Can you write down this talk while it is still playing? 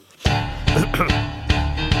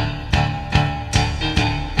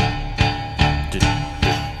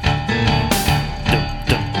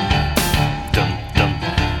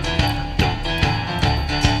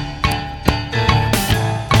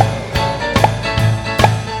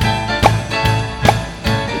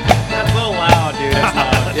That's a little loud, dude. That's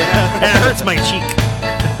loud. Yeah, it hurts my cheek.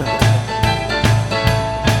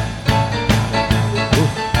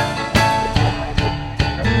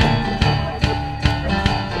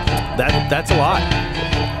 That's a lot.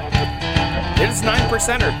 It's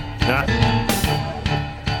 9%er.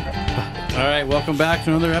 All right, welcome back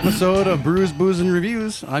to another episode of Brews, Booze, and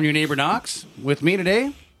Reviews. I'm your neighbor Knox. With me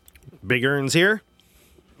today, Big Earn's here.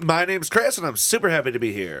 My name's Chris, and I'm super happy to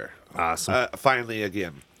be here. Awesome. Finally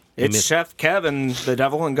again. It's Chef Kevin. The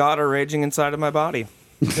devil and God are raging inside of my body.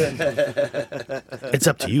 It's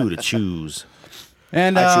up to you to choose.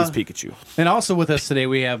 and I choose Pikachu. and also with us today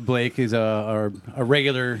we have Blake. He's a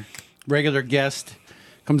regular guest.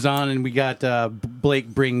 Comes on, and we got Blake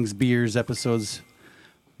Brings Beers episodes.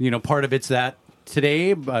 You know, part of it's that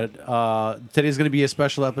today, but today's going to be a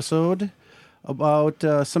special episode about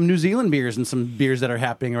some New Zealand beers and some beers that are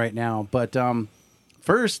happening right now. But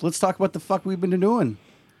first, let's talk about the fuck we've been doing.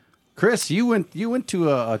 Chris, you went to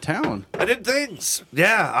a town. I did things.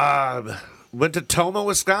 Yeah. Went to Toma,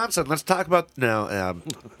 Wisconsin. Let's talk about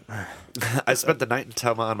I spent the night in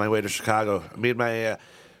Toma on my way to Chicago. Me and my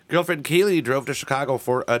girlfriend Keely drove to Chicago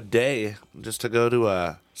for a day just to go to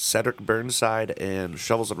a Cedric Burnside and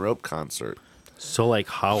Shovels and Rope concert. So, like,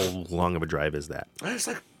 how long of a drive is that? It's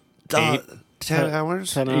like 8 10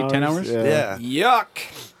 hours. 10 hours? Yeah. Yuck.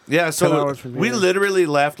 Yeah, 10 so hours from we here. literally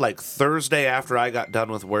left like Thursday after I got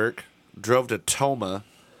done with work, drove to Toma,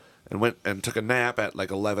 and went and took a nap at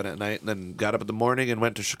like 11 at night, and then got up in the morning and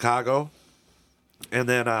went to Chicago. And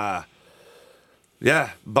then,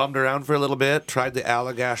 bummed around for a little bit, tried the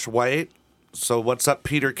Allagash White. So what's up,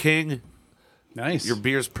 Peter King? Nice. Your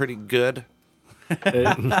beer's pretty good.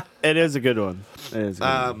 It is a good one. It is a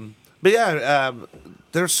good one. But yeah,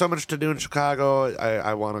 there's so much to do in Chicago.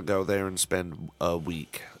 I want to go there and spend a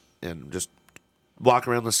week and just walk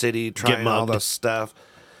around the city, trying all mugged. the stuff.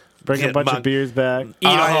 Bring a get bunch of mugged. beers back. Eat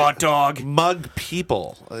a hot dog. Mug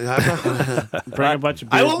people. Bring a bunch of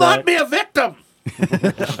beers I will back. not be a victim.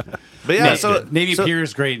 But yeah, Navy so Pier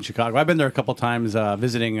is great in Chicago. I've been there a couple times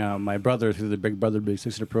visiting my brother through the Big Brother Big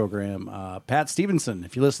Sister program. Pat Stevenson,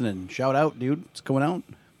 if you're listening, shout out, dude. It's going out.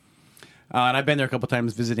 And I've been there a couple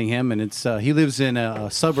times visiting him, and it's he lives in a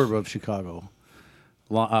suburb of Chicago,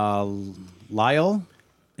 Lisle,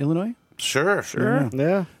 Illinois. sure.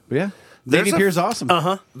 Yeah. But yeah, There's Navy a- Pier is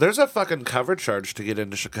awesome. There's a fucking cover charge to get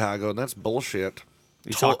into Chicago, and that's bullshit.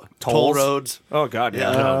 Toll tolls? roads Oh, God,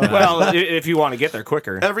 yeah. Yeah. Well, if you want to get there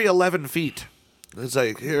quicker. every 11 feet. It's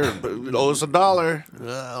like, here, owe us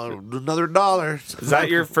 $1. Another $1. Is that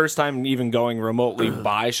your first time even going remotely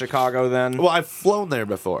by Chicago then? Well, I've flown there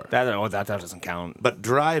before, That doesn't count. but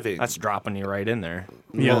driving. That's dropping you right in there.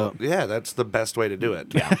 Well, yeah, that's the best way to do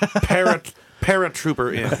it. Yeah,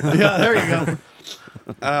 paratrooper in. Yeah, there you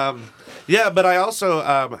go. Yeah, but I also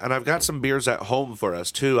and I've got some beers at home for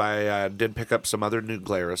us too. I did pick up some other New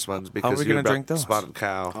Glarus ones because we you gonna brought drink those? Spotted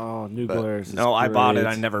Cow. Oh, New But- Glarus. is No, I bought it.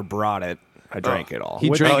 great. I never brought it. I drank it all. He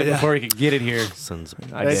drank it yeah. before he could get it here. Sons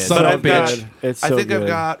of- I did. It's Son so of a bitch. good. It's I so think good. I've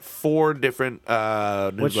got 4 different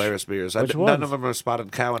New Which- Glarus beers. which None ones? of them are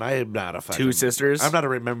Spotted Cow, and I am not a fucking, Two Sisters? I'm not a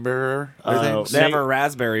rememberer. or Oh. things, They have a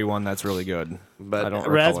raspberry one that's really good. but I don't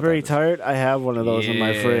recall Raspberry what that tart. I have one of those in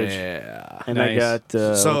my fridge. Yeah. And I Nice. got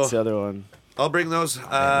So- what's the other one? I'll bring those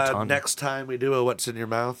have a ton. next time we do a What's in Your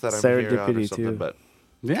Mouth that I'm here on or Serendipity, something. too. But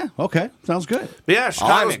Yeah, okay, sounds good. yeah,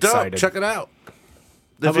 Chicago's dope. excited. Check it out.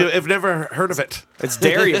 If never heard of it. It's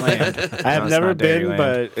Dairyland. I have No, it's never not been, Dairyland.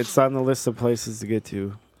 but it's on the list of places to get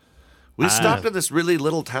to. We stopped in this really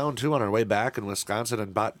little town too on our way back in Wisconsin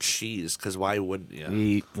and bought cheese because why wouldn't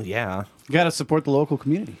you? Yeah. You got to support the local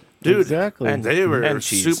community. Dude, Exactly. And- they were and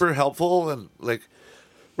cheese. super helpful and like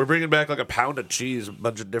we're bringing back like a pound of cheese, a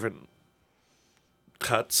bunch of different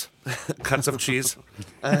cuts of cheese.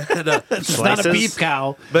 And, It's not a beef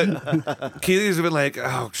cow. but Keely's been like,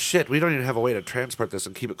 oh shit, we don't even have a way to transport this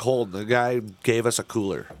and keep it cold. And the guy gave us a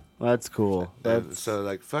cooler. That's cool. And That's so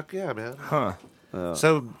like, fuck yeah, man. Huh.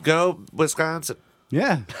 So go Wisconsin.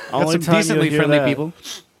 Yeah, got Only some time decently you'll hear friendly that. people.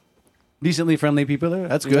 Decently friendly people there.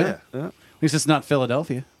 That's good. Yeah. At least it's not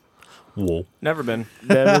Philadelphia. Whoa. Never been.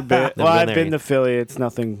 never been. Well, been I've there been yet. to Philly. It's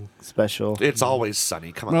nothing special. It's always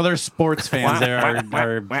sunny. Come on. Well, there's sports fans there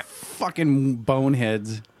are fucking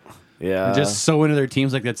boneheads. Yeah. Just so into their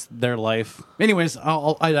teams like that's their life. Anyways,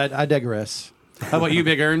 I digress. How about you,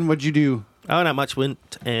 Big Earn? What'd you do? Oh, not much.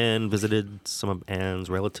 Went and visited some of Anne's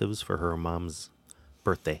relatives for her mom's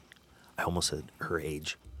birthday. I almost said her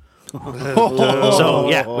age. So,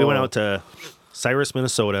 yeah, we went out to Cyrus,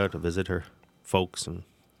 Minnesota to visit her folks and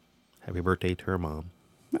happy birthday to her mom.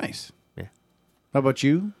 Nice. Yeah. How about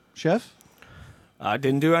you, Chef? I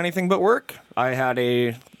didn't do anything but work. I had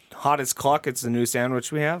a hottest cluck. It's the new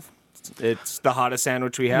sandwich we have. It's the hottest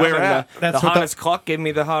sandwich we have. Where and at? The hottest cluck gave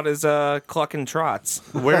me the hottest cluck and trots.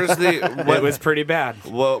 Where's the? It was pretty bad.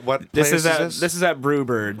 What place This is at this? this is at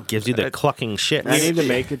Brewbird. Gives you the clucking shit. I need to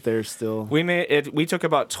make it there still. We made it. We took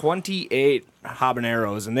about 28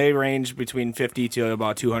 habaneros, and they range between 50 to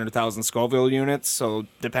about 200,000 Scoville units. So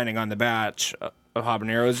depending on the batch of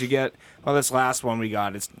habaneros you get, well, this last one we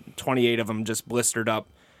got, it's 28 of them just blistered up,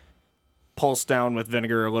 pulsed down with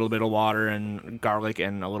vinegar, a little bit of water, and garlic,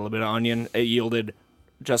 and a little bit of onion. It yielded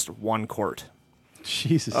just 1 quart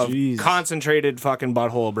Jesus. of concentrated fucking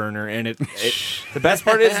butthole burner. And the best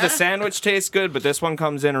part is the sandwich tastes good, but this one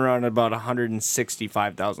comes in around about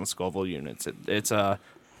 165,000 Scoville units.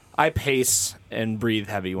 I pace and breathe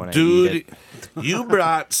heavy when I eat Dude, it. you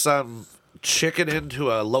brought some chicken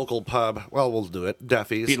into a local pub. Well, we'll do it.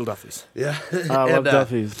 Duffy's. Beetle Duffy's. Yeah. I love And,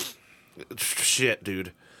 Duffy's. Shit,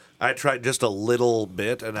 dude. I tried just a little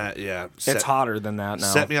bit, and It's hotter than that now.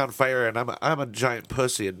 set me on fire, and I'm a giant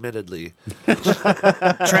pussy, admittedly.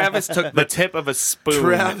 Travis took the tip of a spoon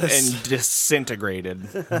Travis. and disintegrated.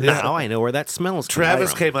 Now I know where that smells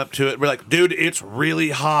Travis from. came up to it. We're like, dude, it's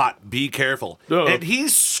really hot. Be careful. Oh. And he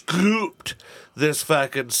scooped this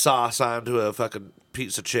fucking sauce onto a fucking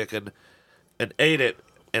piece of chicken and ate it.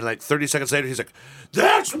 And like 30 seconds later, he's like,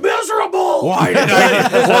 "That's miserable. Why did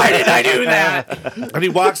I do that?" And he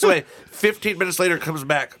walks away. 15 minutes later, comes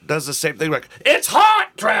back, does the same thing. We're like, "It's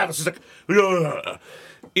hot, Travis." He's like, "Ugh."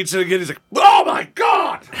 Eats it again. He's like, "Oh my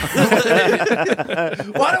god!"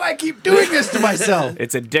 Why do I keep doing this to myself?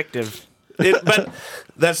 It's addictive. But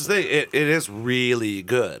that's the thing. It is really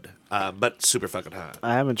good, but super fucking hot.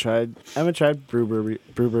 I haven't tried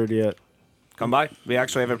Brewbird yet. Come by. We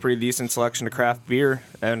actually have a pretty decent selection of craft beer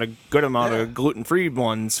and a good amount of gluten-free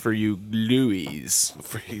ones for you glueies.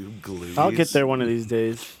 For you glues. I'll get there one of these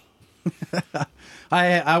days.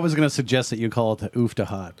 I was going to suggest that you call it the Oofta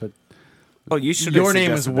Hot, but Oh, you should. your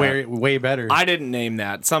name is way better. I didn't name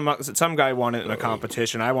that. Some guy won it in a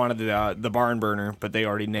competition. I wanted the barn burner, but they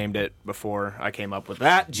already named it before I came up with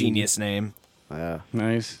that genius name.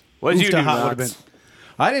 Nice. What did you Oofta do, Hot would've Rox? been-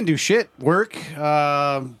 I didn't do shit. Work.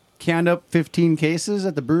 Canned up 15 cases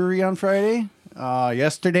at the brewery on Friday.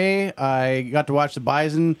 Yesterday, I got to watch the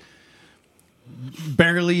Bison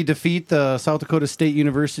barely defeat the South Dakota State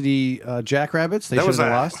University Jackrabbits. They That should was have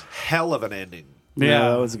a lost. hell of an ending. Yeah,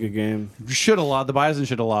 that was a good game. Should have lost. The Bison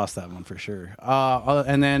should have lost that one for sure.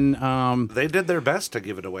 And then They did their best to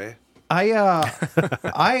give it away.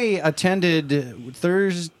 I attended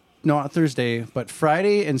not Thursday, but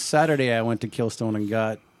Friday and Saturday I went to Killstone and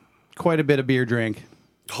got quite a bit of beer drink.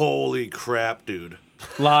 Holy crap, dude.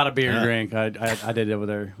 A lot of beer drink. I did it over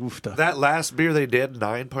there. Oofta. That last beer they did,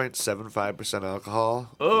 9.75% alcohol.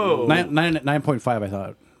 Oh, 9.5, I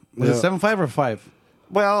thought. Was it 7.5 or 5?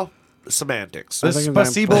 Well, semantics. The think it's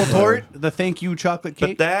Spasibo 9.5. Tort, the thank you chocolate But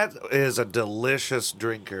cake. that is a delicious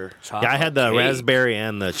drinker. Yeah, I had the raspberry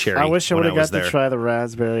and the cherry. I wish I when would have was got to try the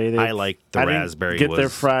raspberry. I liked the I didn't raspberry Get there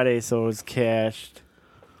was- Friday, so it was cached.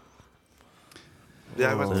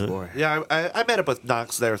 Yeah, I met up with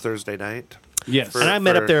Knox there Thursday night. yes. For- And I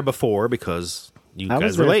met up there before because you I guys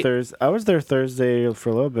was were there late. Thursday. I was there Thursday for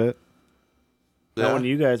a little bit. Yeah. Not when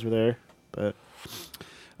you guys were there, but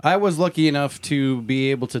I was lucky enough to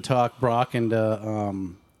be able to talk Brock and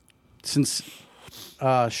since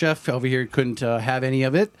Chef over here couldn't have any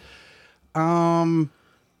of it,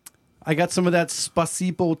 I got some of that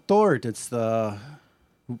Spasibo Tort. It's the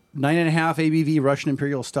 9.5 ABV Russian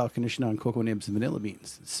Imperial Stout conditioned on cocoa nibs and vanilla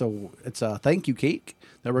beans. So it's a thank you cake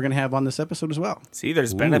that we're going to have on this episode as well. see,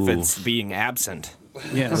 there's benefits being absent.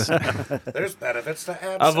 Yes. There's benefits to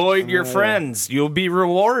absence. Avoid your friends. You'll be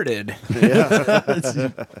rewarded.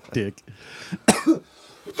 Dick.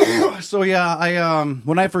 So yeah, I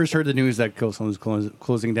when I first heard the news that Killstone was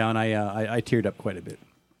closing down, I teared up quite a bit.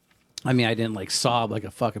 I mean, I didn't like sob like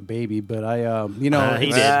a fucking baby, but I He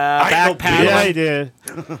did. Back paddling. yeah,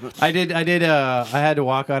 I did. I did. I had to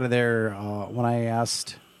walk out of there when I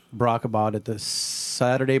asked Brock about it the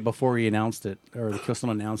Saturday before he announced it, or the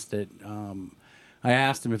Killstone announced it. I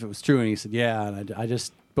asked him if it was true, and he said, "Yeah." And I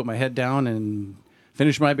just put my head down and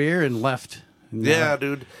finished my beer and left. And, Yeah,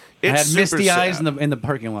 dude. I It's had super misty eyes sad. in the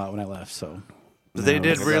parking lot when I left. So They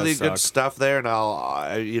did it really does good suck. stuff there, and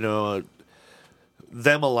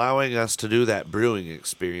them allowing us to do that brewing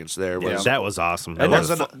experience there was That was awesome. And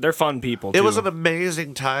That they're fun people, too. it was an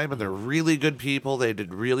amazing time, and they're really good people. They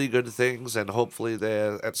did really good things, and hopefully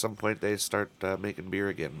they at some point they start making beer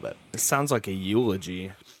again. But It sounds like a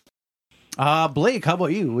eulogy. Blake, how about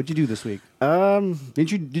you? What'd you do this week?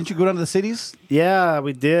 Didn't you go down to the cities? Yeah,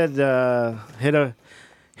 we did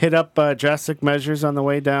hit up Drastic Measures on the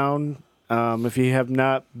way down. If you have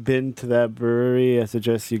not been to that brewery, I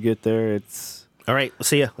suggest you get there. All right,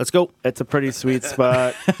 see ya. Let's go. It's a pretty sweet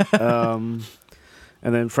spot.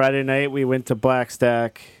 And then Friday night we went to Black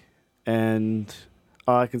Stack, and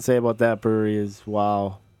all I can say about that brewery is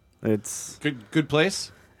wow. It's Good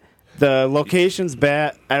place. the location's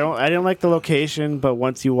bad. I didn't like the location, but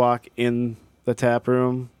once you walk in the tap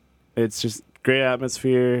room, it's just great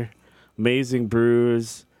atmosphere, amazing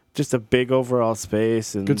brews, just a big overall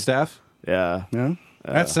space, and Good staff. yeah. Yeah.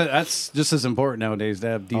 That's just as important nowadays to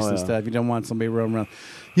have decent yeah. staff. You don't want somebody running around.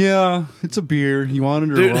 Yeah, it's a beer. You want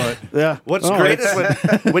it or Dude. what? Yeah. what's Oh, great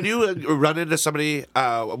it's- is when you run into somebody.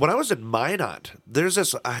 When I was in Minot, there's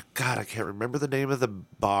this. God, I can't remember the name of the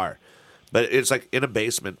bar, but it's like in a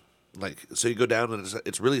basement. Like so, you go down and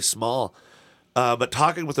it's really small. But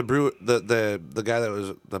talking with the guy that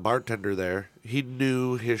was the bartender there, he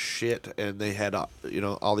knew his shit, and they had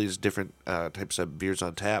all these different types of beers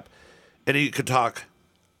on tap, and he could talk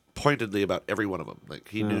pointedly about every one of them. Like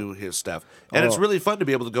he knew his stuff, and it's really fun to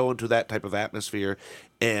be able to go into that type of atmosphere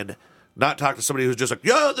and not talk to somebody who's just like,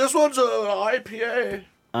 yeah, this one's an IPA.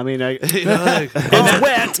 I mean, You know, like, It's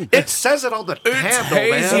wet. it says it on the handle,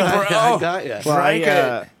 hazy, man. bro. I got ya.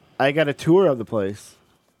 well, I got a tour of the place.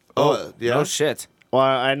 Oh, yeah. No shit. Well,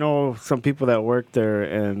 I know some people that work there,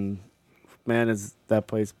 and man, is that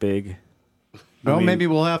place big. Well, mean, maybe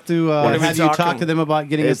we'll have to are we have you talk talking? to them about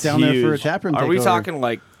getting us It's down there for a huge. tap room. Are we takeover. talking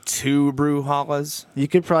like 2 brew hallas? You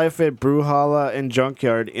could probably fit Brewhalla and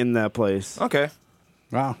Junkyard in that place, Okay.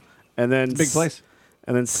 Wow, and then big place.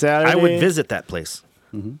 And then Saturday, I would visit that place.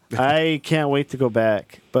 I can't wait to go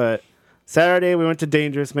back. But Saturday we went to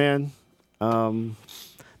Dangerous Man.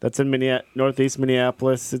 That's in Northeast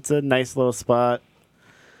Minneapolis. It's a nice little spot.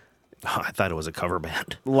 Oh, I thought it was a cover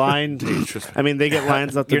band. Lined. I mean, they get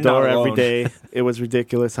lines out the You're not door every alone. day. It was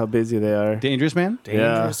ridiculous how busy they are. Dangerous man.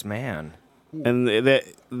 Dangerous man. And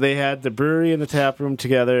they had the brewery and the tap room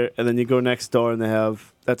together, and then you go next door and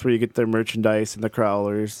that's where you get their merchandise and the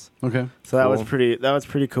crowlers. Okay. So that was Cool.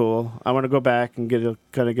 pretty cool. I want to go back and get a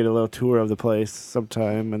little tour of the place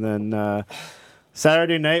sometime. And then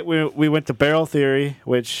Saturday night we went to Barrel Theory,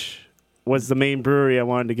 which was the main brewery I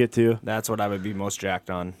wanted to get to. That's what I would be most jacked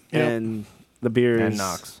on. And the beers And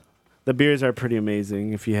Knox. The beers are pretty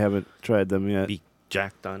amazing if you haven't tried them yet. Be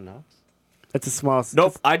jacked on now. It's a small.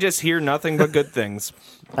 Nope. I just hear nothing but good things.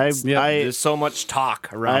 There's so much talk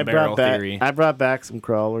around Barrel Theory. I brought back some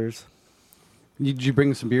crawlers. Did you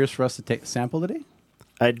bring some beers for us to take sample today?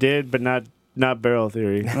 I did, but not Barrel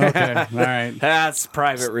Theory. Okay. All right. That's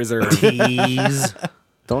private reserve. Tease.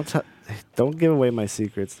 Don't give away my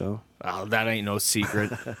secrets though. Oh, that ain't no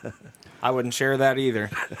secret. I wouldn't share that either.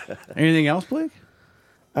 Anything else, Blake?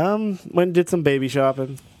 Went and did some baby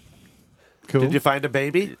shopping. Cool. Did you find a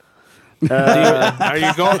baby? Are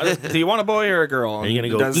you going? Do you want a boy or a girl? Are you gonna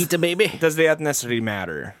go eat the baby? Does the ethnicity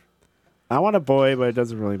matter? I want a boy, but it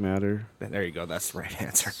doesn't really matter. There you go. That's the right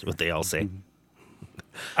answer. That's what they all say.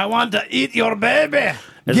 I want to eat your baby.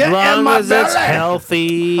 As Get in long my as it's belly.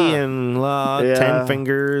 healthy and Yeah. 10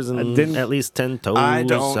 fingers and didn't- at least 10 toes, I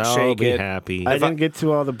don't I'll shake be it. happy. I didn't get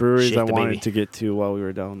to all the breweries Shake I the wanted baby. to get to while we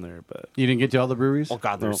were down there, but You didn't get to all the breweries? Oh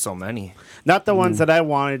God, there's so many. not the ones that I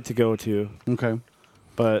wanted to go to. Okay.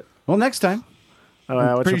 But Well, next time.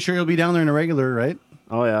 oh, Pretty sure you'll be down there in a regular, right?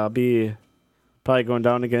 oh yeah, I'll be probably going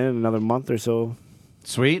down again in another month or so.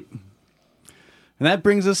 Sweet. And that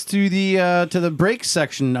brings us to the break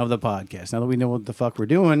section of the podcast. Now that we know what the fuck we're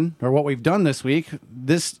doing or what we've done this week,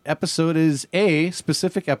 this episode is a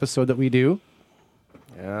specific episode that we do.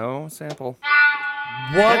 Oh, sample.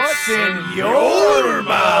 What's in your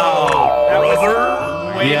mouth,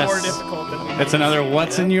 brother? Way Yes. more difficult than we It's another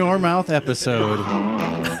What's in Your Mouth episode.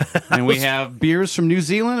 And we have beers from New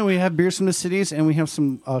Zealand, and we have beers from the cities, and we have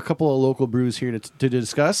a couple of local brews here to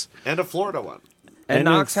discuss. And a Florida one. And And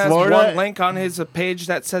in Knox has Florida- one link on his page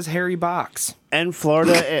that says Harry Box. And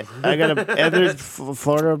Florida, I got there's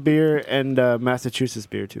Florida beer and Massachusetts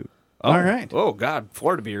beer too. All right. Oh God,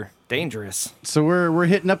 Florida beer, dangerous. So we're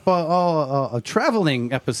hitting up a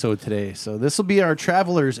traveling episode today. So this will be our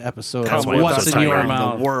travelers episode. That's Of what What's it's in Your around the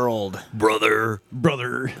Mouth, world, brother.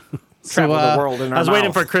 brother? travel So, the world in our I was waiting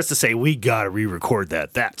mouth. for Chris to say, we got to re-record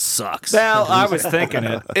that. That sucks. Well, I was thinking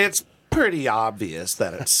it. It's pretty obvious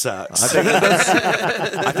that it sucks.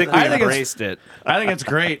 I think we embraced it. I think it's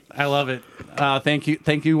great. I love it.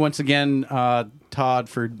 Thank you once again, Todd,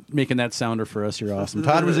 for making that sounder for us. You're awesome.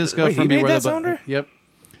 Todd Rosiska Wait, from he made Beware that the sounder? Yep.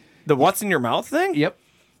 The what's in your mouth thing? Yep.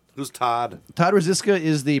 Who's Todd? Todd Rosiska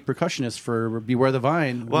is the percussionist for Beware the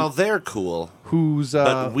Vine. Well, they're cool. Whose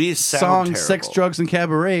but we sound song terrible. "Sex, Drugs, and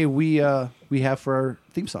Cabaret" we have for our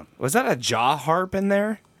theme song. Was that a jaw harp in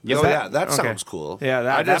there? That okay. sounds cool. Yeah,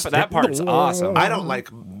 I that part's awesome. I don't like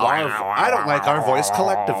our voice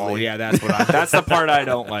collectively. Oh yeah, that's the part I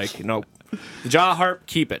don't like. Nope. The jaw harp,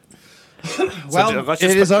 keep it. Well, let's it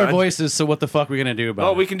just is put- our voices, so what the fuck are we gonna do about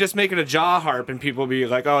Oh, it? we can just make it a jaw harp, and people be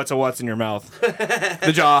like, "Oh, it's a what's in your mouth."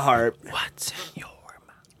 The jaw harp. What's in your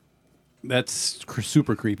mouth? That's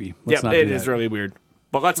super creepy. Let's Yeah, not it do is that. really weird.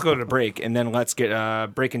 But let's go to break, and then let's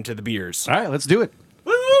get break into the beers. All right, let's do it.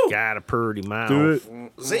 Got a pretty mouth. Do it.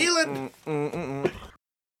 Zealand.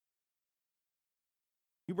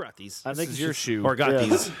 You brought these. I think This is your shoe. or got Yeah.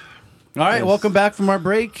 these. All right, welcome back from our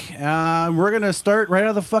break. We're gonna start right out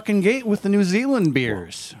of the fucking gate with the New Zealand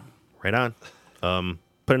beers. Right on.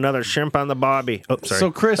 Put another shrimp on the bobby. Oh, sorry.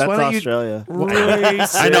 So, Chris, That's why don't you? Australia.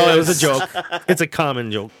 I know it was a joke. It's a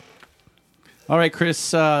common joke. All right,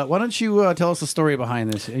 Chris, why don't you tell us the story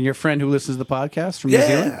behind this and your friend who listens to the podcast from New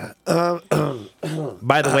Zealand?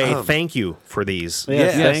 By the way, thank you for these.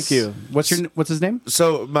 Yes, Yes. thank you. What's his name?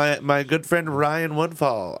 So my good friend Ryan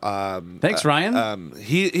Woodfall. Thanks, Ryan.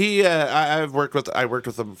 I worked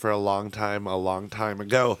with him for a long time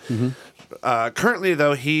ago. Currently,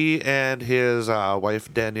 though, he and his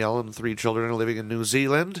wife Danielle and 3 children are living in New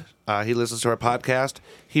Zealand. He listens to our podcast.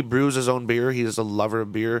 He brews his own beer. He's a lover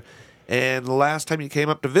of beer. And the last time he came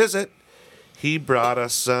up to visit, he brought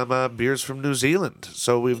us some beers from New Zealand.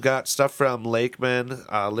 So we've got stuff from Lakeman,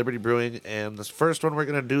 Liberty Brewing, and this first one we're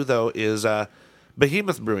going to do, though, is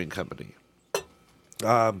Behemoth Brewing Company.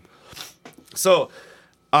 So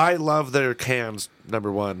I love their cans,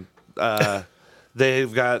 number one.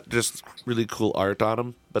 They've got just really cool art on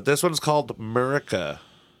them. But this one's called Murica,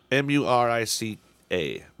 Murica,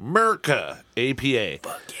 Murica, APA.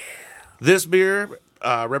 Fuck yeah. This beer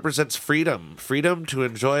represents freedom to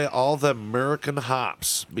enjoy all the American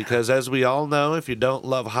hops. Because as we all know, if you don't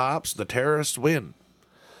love hops, the terrorists win.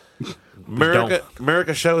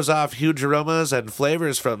 America shows off huge aromas and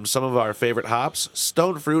flavors from some of our favorite hops,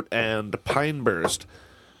 stone fruit and pine burst.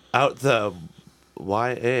 Out the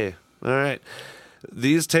YA. All right.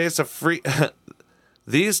 These taste of freedom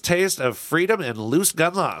and loose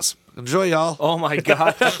gun laws. Enjoy, y'all. Oh my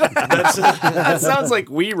god, that sounds like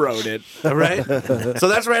we wrote it. Right? So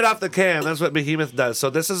that's right off the can. That's what Behemoth does. So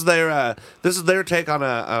this is their take on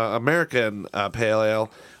a American pale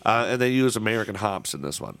ale, and they use American hops in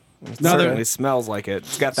this one. It No, they're- certainly smells like it.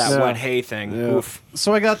 It's got that Yeah. wet hay thing. Yeah. Oof.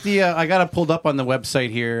 So I got it pulled up on the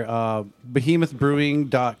website here,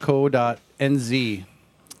 behemothbrewing.co.nz,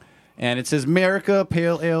 and it says America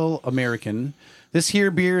Pale Ale American. This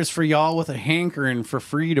here beer is for y'all with a hankering for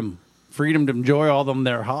freedom to enjoy all them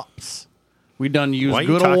there hops. We done use Why are you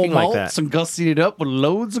good old talking like malts that? and gussied it up with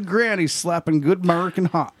loads of grannies slapping good American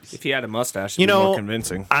hops. If he had a mustache, it'd You be more know,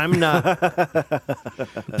 convincing. I'm not.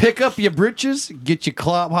 Pick up your britches, get your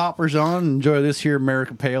clop hoppers on, and enjoy this here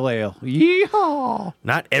American Pale Ale. Yeehaw!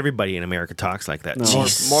 Not everybody in America talks like that. More,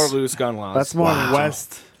 Jeez. more loose gun laws. That's more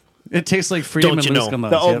West. It tastes like freedom Don't and you loose know? gun The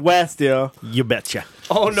laws, old yep. West, yo. You betcha.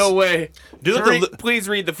 Oh no way! Dude, Please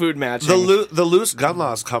read the food matching. the loose gun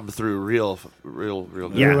laws come through real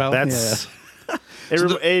good. Yeah, well, that's.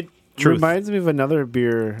 It Truth. reminds me of another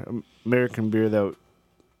beer, American beer that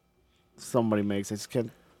somebody makes. I just can't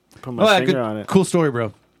put my Oh, yeah, finger good, on it. cool story,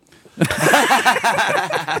 bro.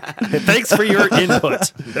 Thanks for your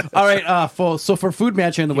input. All right, so for food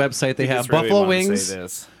matching on the website, they have Just really buffalo wanted to wings, say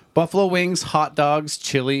this. buffalo wings, hot dogs,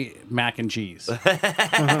 chili, mac and cheese.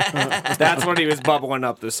 That's what he was bubbling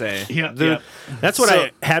up to say. Yeah, That's what So-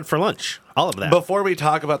 I had for lunch. All of that. Before we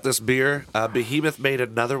talk about this beer, Behemoth made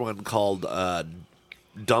another one called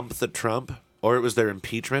Dump the Trump, or it was their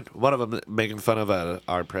impeachment. One of them making fun of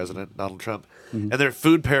our president, Donald Trump. And their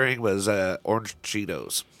food pairing was orange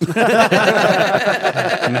Cheetos.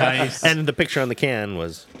 nice. And the picture on the can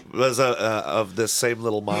was. Was of this same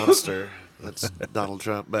little monster. That's Donald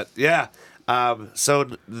Trump. But yeah, so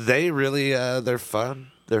they really, they're fun.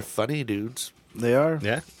 They're funny dudes. They are.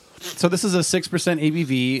 Yeah. So this is a 6%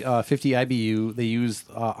 ABV, 50 IBU. They used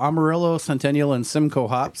Amarillo, Centennial, and Simcoe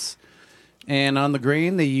hops. And on the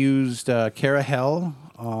grain, they used Carahel,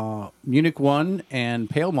 Munich 1, and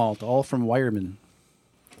Pale Malt, all from WIYM.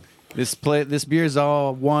 This beer has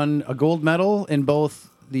all won a gold medal in both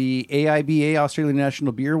the AIBA Australian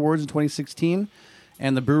National Beer Awards in 2016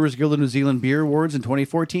 and the Brewers Guild of New Zealand Beer Awards in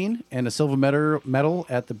 2014, and a silver medal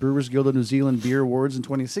at the Brewers Guild of New Zealand Beer Awards in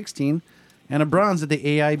 2016, and a bronze at the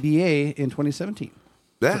AIBA in 2017.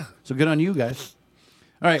 Yeah. So good on you guys.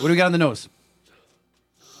 All right, what do we got on the nose?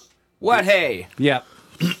 What hay? Yeah.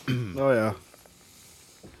 Oh yeah.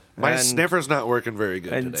 My And- sniffer's not working very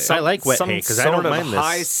good And today. I like wet some hay, 'cause I sort don't of mind this.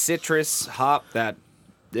 high citrus hop that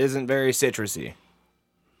isn't very citrusy.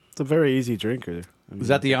 It's a very easy drinker. I mean, Is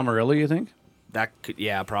that the Amarillo, you think? That could,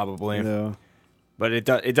 yeah, probably. Yeah. But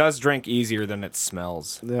it does drink easier than it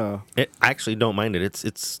smells. Yeah. I actually don't mind it.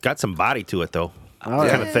 It's got some body to it though. Oh,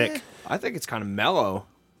 It's yeah. kind of thick. I think it's kind of mellow.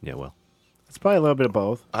 Yeah, well. It's probably a little bit of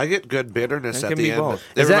both. I get good bitterness It at can the be end. both.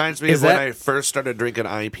 It Is that- reminds me is of when that- I first started drinking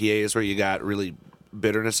IPAs where you got really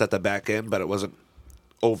bitterness at the back end, but it wasn't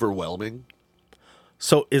overwhelming.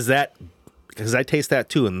 So is that because I taste that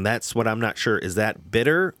too, and that's what I'm not sure. Is that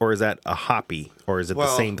bitter or is that a hoppy or is it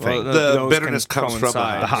the same thing? well, The those bitterness can comes from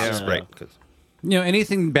coincide. the hops, Yeah. right? 'Cause- You know,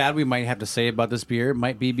 anything bad we might have to say about this beer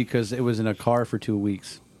might be because it was in a car for 2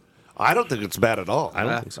 weeks. I don't think it's bad at all. I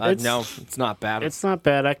don't think so. It's- No, it's not bad. It's not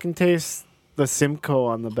bad. I can taste the Simcoe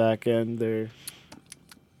on the back end there.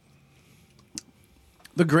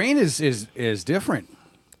 The grain is different.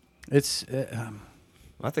 It's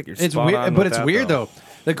I think you're it's spot weird, on but with it's that, weird though.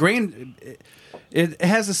 The grain it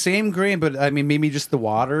has the same grain, but I mean maybe just the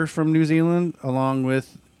water from New Zealand, along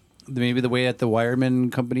with maybe the way that the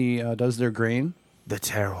WIYM company does their grain. The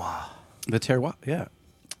terroir. The terroir, yeah.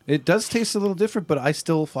 It does taste a little different, but I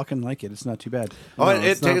still fucking like it. It's not too bad. Oh, No, it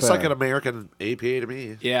it's not tastes like bad. an American APA to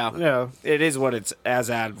me. Yeah. Yeah. It is what it's as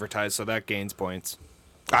advertised, so that gains points.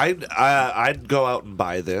 I'd go out and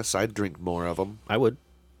buy this. I'd drink more of them. I would.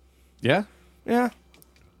 Yeah. Yeah.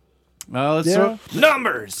 Let's Yeah.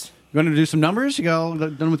 Numbers. You want to do some numbers? You got all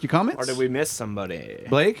done with your comments? Or did we miss somebody?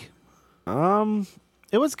 Blake?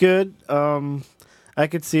 It was good. I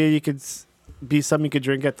could see you could be something you could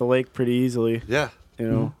drink at the lake pretty easily. Yeah. You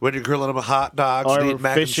know, When you're grilling them hot dogs, or and eating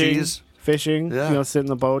mac fishing. and cheese. Fishing. Yeah. You know, sit in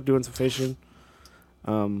the boat doing some fishing.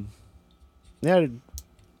 Yeah,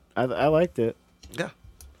 I liked it. Yeah.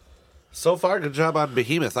 So far, good job on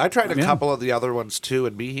Behemoth. I tried a Yeah. couple of the other ones too,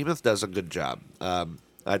 and Behemoth does a good job.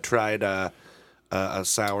 I tried a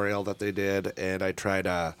sour ale that they did, and I tried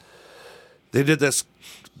they did this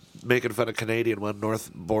making fun of Canadian one, north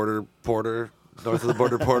of the border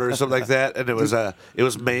porter or something like that, and it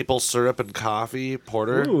was maple syrup and coffee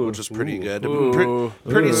porter, Ooh. which was pretty good. Ooh.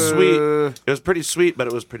 Pretty sweet. It was pretty sweet, but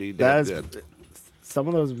it was pretty damn That's good. some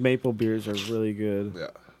of those maple beers are really good. Yeah.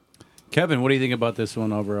 Kevin, what do you think about this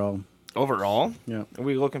one overall? Overall? Yeah. Are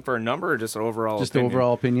we looking for a number or just an overall Just opinion? the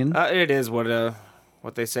overall opinion? It is what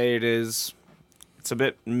they say it is. It's a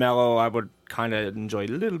bit mellow. I would kind of enjoy a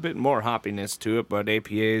little bit more hoppiness to it, but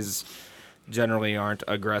APAs generally aren't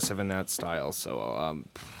aggressive in that style. So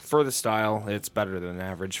for the style, it's better than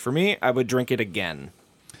average. For me, I would drink it again.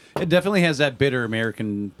 It definitely has that bitter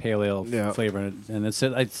American pale ale Yeah. flavor in it, and it's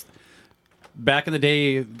back in the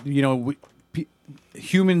day. You know,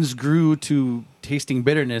 humans grew to tasting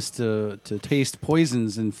bitterness to taste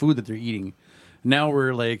poisons in food that they're eating. Now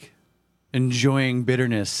we're like enjoying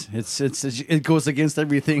bitterness. It goes against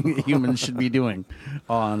everything humans should be doing.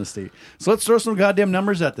 All honesty. So let's throw some goddamn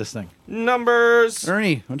numbers at this thing. Numbers.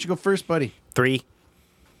 Ernie, why don't you go first, buddy? 3.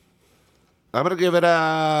 I'm gonna give it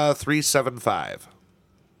a 3.75.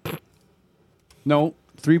 No,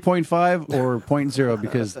 3.5 or 0.0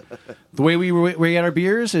 because the way we rate our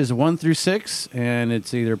beers is 1 through 6, and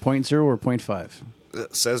it's either 0.0 or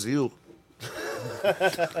 0.5. Says you.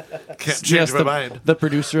 Can't change Yes, my mind. the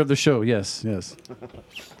producer of the show. Yes.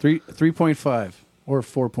 3.5 or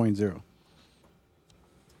 4.0.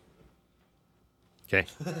 Okay.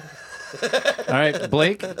 All right,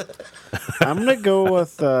 Blake. I'm gonna go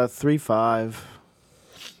with 3.5.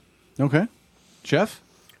 Okay, Jeff.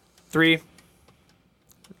 3.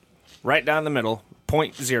 Right down the middle.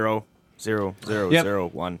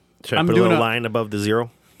 0.00001. Should I I'm put a doing little a- line above the 0?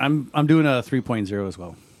 I'm doing a 3.0 as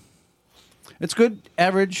well. It's good,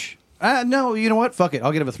 average. No, you know what? Fuck it.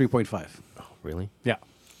 I'll give it a 3.5. Really? Yeah,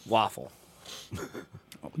 Waffle.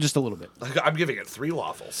 just a little bit. I'm giving it 3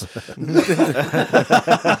 waffles.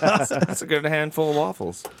 That's a good handful of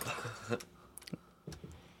waffles.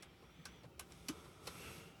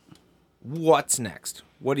 What's next?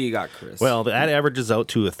 What do you got, Chris? Well, that averages out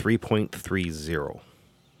to a 3.30.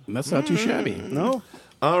 That's not too shabby. No,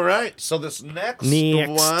 All right, so this next Next.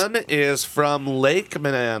 one is from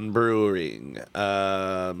Lakeman Brewing.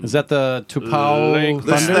 Is that the Tupau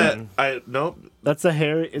This Thunder? nope, that's a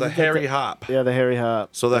hairy. the Hairy Hop. Yeah, the hairy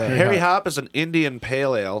hop. So the Yeah. Hairy Hop is an Indian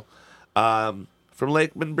pale ale. from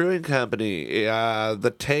Lakeman Brewing Company.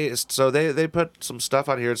 The taste. So they put some stuff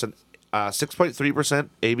on here. It's an 6.3%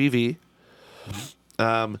 ABV.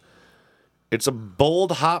 It's a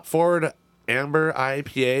bold hop forward amber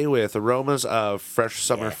IPA with aromas of fresh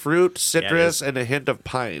summer fruit, citrus, and a hint of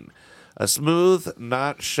pine. A smooth,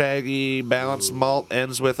 not shaggy, balanced malt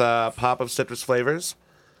ends with a pop of citrus flavors.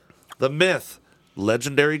 The Myth,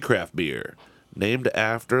 legendary craft beer, named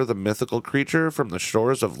after the mythical creature from the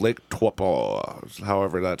shores of Lake Taupo.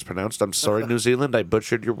 However that's pronounced. I'm sorry, New Zealand, I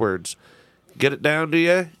butchered your words. Get it down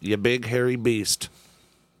to you big hairy beast.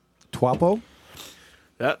 Twapo?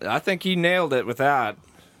 I think he nailed it with that.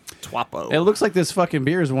 Twapo. It looks like this fucking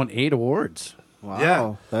beer has won 8 awards. Wow,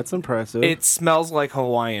 Yeah. that's impressive. It smells like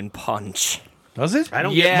Hawaiian punch. Does it? I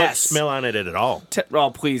don't get much Yes. smell on it at all. Oh,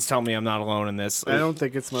 please tell me I'm not alone in this. I don't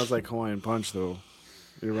think it smells like Hawaiian Punch, though.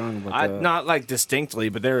 You're wrong about that. Not like distinctly,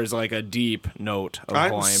 but there is like a deep note of I'm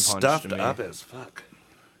Hawaiian punch stuffed to me. up as fuck.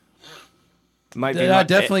 Might be Yeah, I like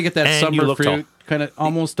definitely get that and you summer look tall. fruit, kind of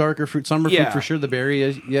almost darker fruit. Summer Yeah. fruit for sure. The berry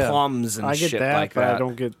is, yeah. plums and I get shit that, like but that. I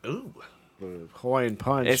don't get the Hawaiian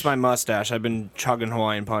Punch. It's my mustache. I've been chugging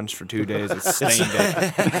Hawaiian punch for 2 days. It's stained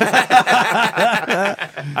it.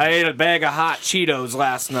 I ate a bag of hot Cheetos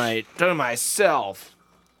last night to myself.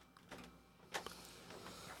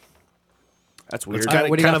 That's weird. It's got,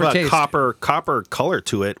 what do you kind got of for a taste? copper color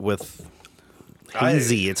to it with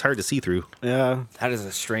hazy. It's hard to see through. Yeah. That is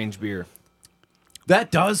a strange beer.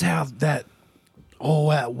 That does have that. Oh,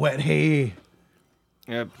 that wet hay.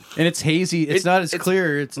 Yep. And it's hazy. It's not as it's-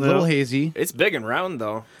 clear. It's a little hazy. It's big and round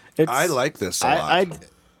though. It's, I like this a lot.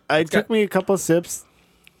 I took me a couple of sips,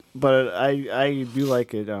 but I do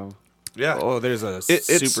like it. Yeah. Oh, there's a it's-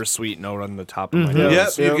 super sweet note on the top of my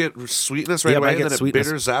nose. Yep, you Yep. get sweetness right Yep, I away, get and then sweetness. it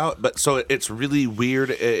bitters out. But so it's really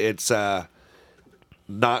weird. It's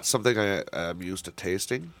not something I'm used to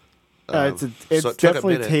tasting. It so it took a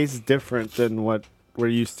definitely minute. tastes different than what we're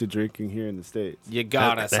used to drinking here in the States. You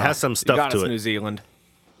got It us. has some stuff you got to us, it. New Zealand.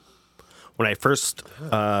 When I first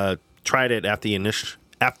tried it after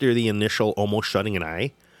the initial almost shutting an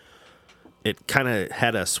eye, it kind of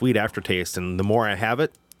had a sweet aftertaste, and the more I have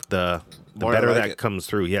it, the More I better like that it. comes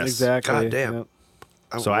through. Yes, Exactly. God damn. Yep.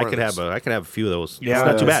 So I could have a few of those. Yeah, it's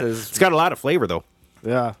not too this bad. is- It's got a lot of flavor though.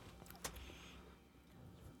 Yeah.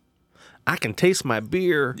 I can taste my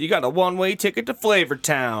beer. You got a one-way ticket to Flavor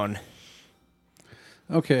Town.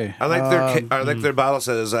 Okay. I like their bottle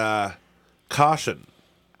says, "Caution,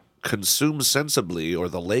 consume sensibly, or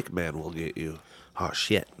the lake man will get you." Oh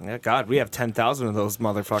shit! Yeah, God, we have 10,000 of those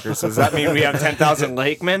motherfuckers. Does that mean we have 10,000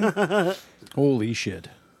 Lakemen? Holy shit.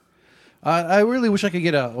 I really wish I could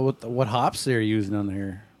get what hops they're using on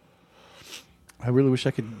there. I really wish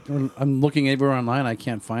I could. I'm looking everywhere online. I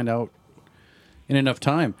can't find out in enough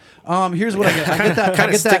time. Here's what I get. I get that. Kind I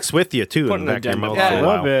of get that. sticks with you too Put in an the back of your addendum. mouth. Yeah, for I a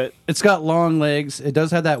love while. it. It's got long legs. It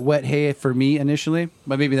does have that wet hay for me initially,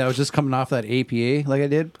 but maybe that was just coming off that APA like I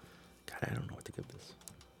did. God, I don't know what to give this.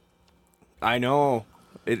 I know.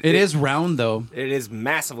 It is round though. It is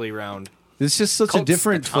massively round. It's just such a Coats the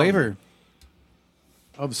different tongue. flavor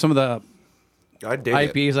of some of the I dig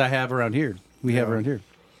it. IPAs I have around here. We have around here.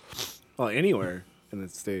 Well, anywhere in the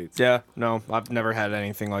States. Yeah, no, I've never had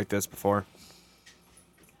anything like this before.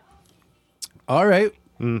 All right.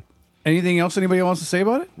 Anything else anybody wants to say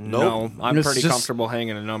about it? No, I'm It's pretty just- comfortable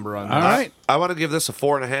hanging a number on that. All right. I want to give this a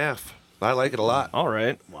 4.5. I like it a lot. All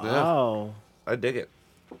right. Wow. I dig it.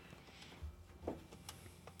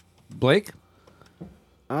 Blake?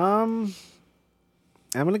 I'm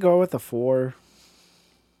gonna go with a 4.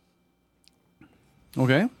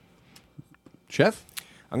 Okay. Chef?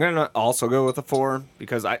 I'm going to also go with a 4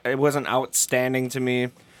 because it wasn't outstanding to me.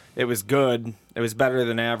 It was good. It was better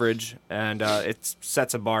than average, and it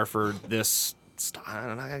sets a bar for this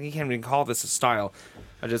style. I can't even call this a style.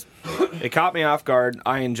 It caught me off guard.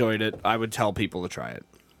 I enjoyed it. I would tell people to try it.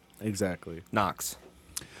 Exactly. Knox.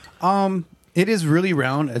 It is really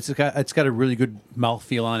round. It's got a really good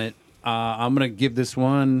mouthfeel on it. I'm gonna give this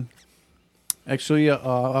one actually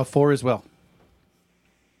a 4 as well.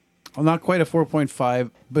 I'm not quite a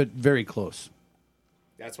 4.5, but very close.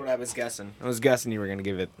 That's what I was guessing. I was guessing you were going to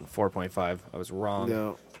give it 4.5. I was wrong.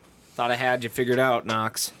 No. Thought I had you figured out,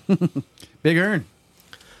 Knox. Big Earn.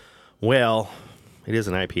 Well, it is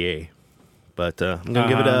an IPA, but I'm gonna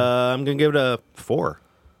give it a 4.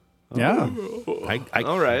 Yeah, I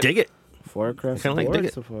All right. dig it. 4 across Kinda the like board dig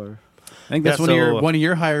it. so far. I think that's Yeah, one of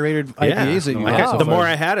your higher rated IPAs that you I have. got- so the far. more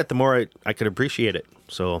I had it, the more I could appreciate it.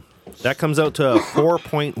 So that comes out to a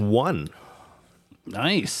 4.1.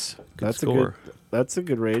 Nice. Score. That's a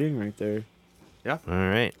good rating right there. All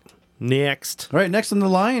right. Next. All right, next on the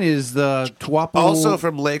line is the Twapo. Also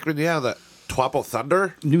from Lakeman, yeah, the Twapo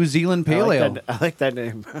Thunder. New Zealand Pale Ale. I like that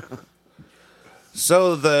name.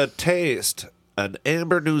 So the taste, an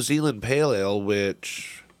amber New Zealand Pale Ale,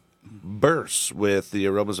 which bursts with the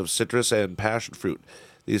aromas of citrus and passion fruit.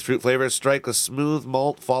 These fruit flavors strike a smooth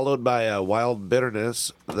malt followed by a wild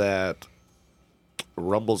bitterness that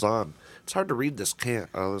rumbles on. It's hard to read this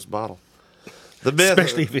this bottle. The myth,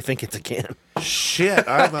 Especially if you think it's a can. shit,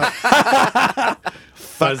 I'm a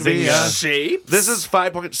fuck me. Shape. This is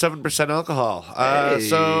 5.7% alcohol.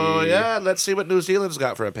 So yeah, let's see what New Zealand's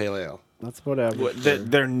got for a pale ale. That's whatever.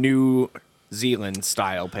 Their New Zealand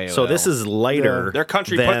style pale. So this ale. is lighter. Their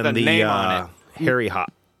country than put the name on it. Harry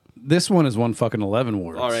Hop. This one is one fucking 11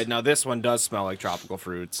 words. All right, now this one does smell like tropical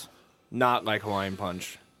fruits, not like Hawaiian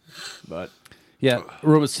Punch, but Yeah,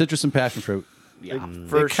 aroma citrus and passion fruit. yeah, It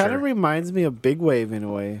for kind sure. of reminds me of Big Wave in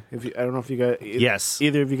a way. I don't know if you guys, Yes.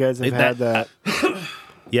 either of you guys have had that.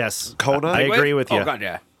 Yes. Kona? I agree with you. Oh god,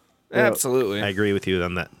 yeah, absolutely. I agree with you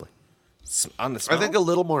on that. On the I smell, think a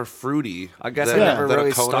little more fruity. I guess than, I never than a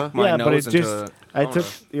really Kona. stuck my Yeah, but nose it into. just, I took,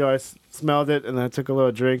 I smelled it and then I took a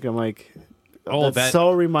little drink. I'm like, Oh, that bet.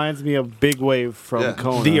 so reminds me of Big Wave from Yeah.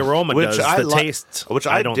 Kona. The aroma Which does. I The like- taste, which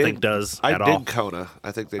I don't think does I at dig all. Kona.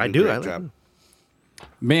 I think they do I a do. great I like job. it.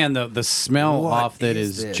 Man, the smell What off that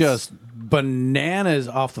is is this? just bananas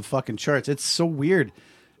off the fucking charts. It's so weird.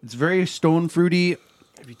 It's very stone fruity,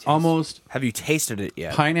 almost Have you tasted it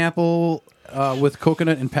yet? pineapple with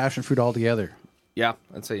coconut and passion fruit all together. Yeah,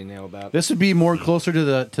 I'd say you nailed that. This would be more closer to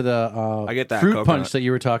the I get that fruit coconut. punch that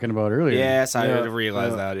you were talking about earlier. Yes, I Yeah,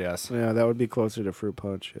 realized yeah. that. Yes, Yeah, that would be closer to Fruit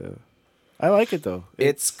Punch. Yeah, I like it though.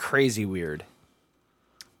 it's crazy weird.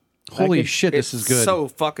 Holy I could- shit, this It's is good. So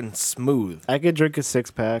fucking smooth. I could drink a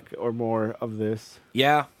 6-pack or more of this.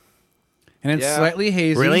 Yeah, and it's Yeah. slightly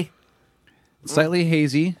hazy. Really? Slightly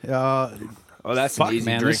hazy. oh, that's Fuck, an easy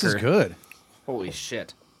man, drinker. this is good. Holy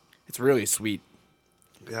shit, it's really sweet,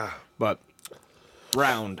 Yeah. but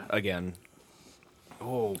round again.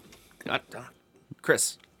 Oh, God.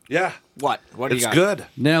 Chris, Yeah. what do you It's got? good.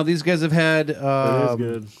 Now, these guys have had... It is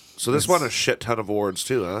good. So this won a shit ton of awards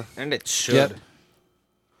too, huh? And it should. Yep.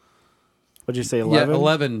 What'd you say? Yeah,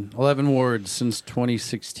 11. 11 awards since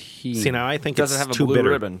 2016. See, now I think Doesn't it's have a too blue bitter.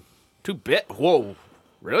 ribbon. Too bit. Whoa,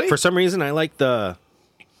 really? For some reason, I like the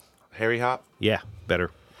Harry Hop.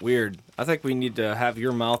 better. Weird. I think we need to have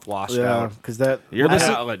your mouth washed Yeah, out. because that Your this is-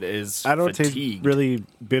 palate is I don't fatigued. taste really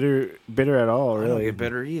bitter at all. I don't Really. get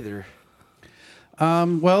bitter either.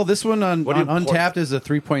 Well, this one on What do you pour- Untapped is a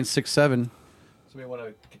 3.67. Somebody want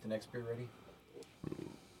to get the next beer ready?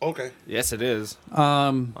 Okay. Yes, it is.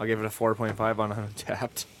 I'll give it a 4.5 on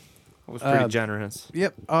Untapped. That was pretty generous.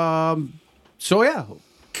 Yep. So yeah.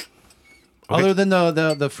 Other than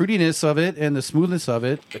the fruitiness of it and the smoothness of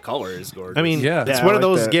it, The color is gorgeous. I mean, Yeah. it's Yeah, one I of like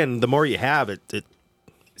those, that. again, the more you have, it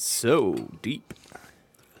so deep.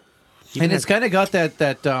 and it's kind of got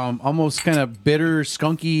that almost kind of bitter,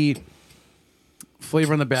 skunky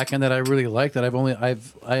flavor on the back end that I really like. That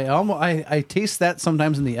I taste that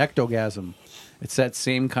sometimes in the ectogasm. It's that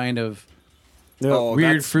same kind of No, weird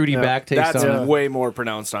that's- fruity yeah. back taste. That's on it. way more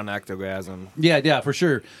pronounced on Ectogasm. Yeah, for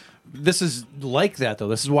sure. This is like that though.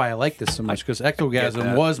 This is why I like this so much because get Ectogasm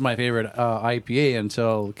that. was my favorite IPA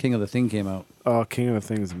until King of the Thing came out. Oh, King of the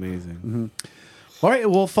Thing is amazing. Mm-hmm. All right,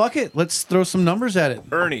 well, fuck it. Let's throw some numbers at it.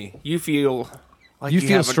 Ernie, you feel like You feel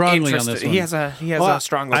have an strongly on interest- this one. He has Well, a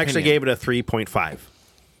strong I opinion. actually gave it a 3.5.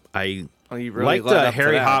 I Oh, you really like led the up to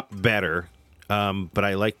Harry that. Hop better, but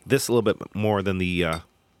I like this a little bit more than the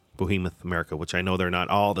Behemoth America, which I know they're not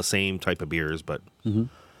all the same type of beers, but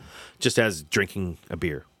just as drinking a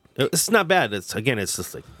beer. It's not bad. It's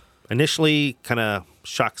just like initially kind of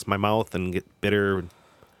shocks my mouth and get bitter.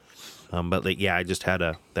 But like, yeah, I just had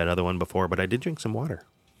that other one before, but I did drink some water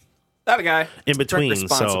That a guy. in Drink between. So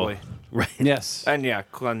responsibly. right, Yes. And yeah,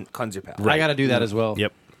 cleanse your palate. I got to do that as well.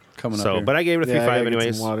 yep. Coming up So, here. but I gave it a Yeah, I 3.5 gotta get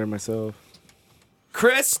anyways. some water myself.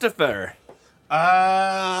 Christopher.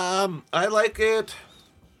 I like it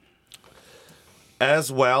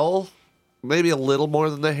as well. Maybe a little more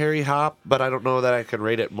than the Harry Hop, but I don't know that I can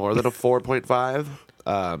rate it more than a 4.5.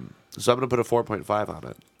 So I'm going to put a 4.5 on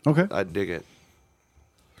it. Okay. I dig it.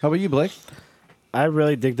 How about you, Blake? I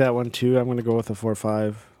really dig that one too. I'm gonna go with a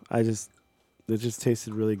 4.5. It just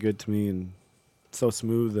tasted really good to me and so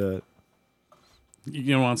smooth that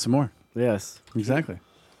You want some more? yes. Exactly.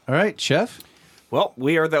 All right, Chef. Well,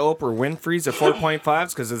 we are the Oprah Winfrey's of 4.5s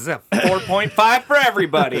because it's a 4.5 for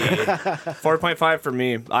everybody. 4.5 for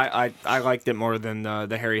me. I liked it more than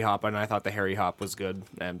the Harry Hop, and I thought the Harry Hop was good,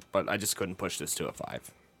 but I just couldn't push this to a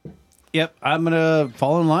 5. Yep. I'm going to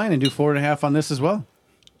fall in line and do 4.5 on this as well.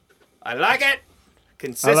 I like it. I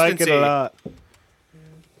Consistency. like it a lot.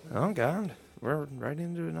 Oh God, we're right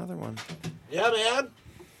into another one. Yeah, man.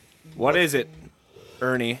 What is it,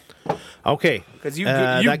 Ernie? Okay. 'Cause you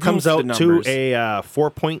that comes goofed the out to numbers. a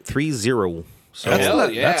 4.30. So,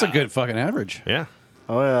 That's a good fucking average. yeah.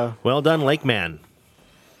 Oh yeah. Well done, Lake Man.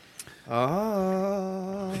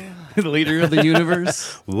 The leader of the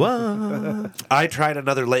universe. What? I tried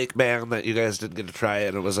another Lake Man that you guys didn't get to try,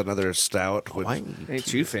 and it was another stout, Ain't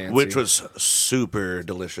too fancy. which was super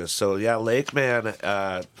delicious. So yeah, Lake Man.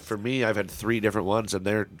 For me, I've had 3 different ones, and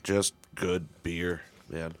they're just good beer,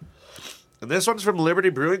 man. And this one's from Liberty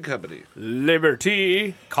Brewing Company.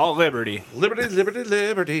 Liberty. Call Liberty. Liberty, liberty,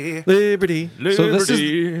 liberty. Liberty. So this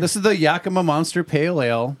is the Yakima Monster Pale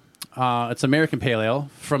Ale. It's American Pale Ale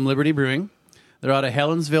from Liberty Brewing. They're out of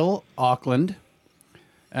Helensville, Auckland.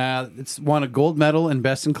 It's won a gold medal and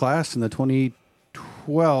best in class in the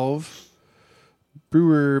 2012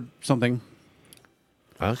 Brewer something.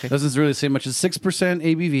 Okay. Doesn't really say much. It's 6%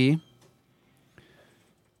 ABV,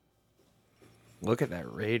 Look at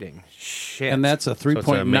that rating. Shit. and that's a it's an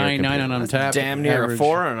 3.99 American on Pale Ale. Untapped. damn near average. a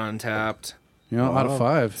 4 on Untapped. Out of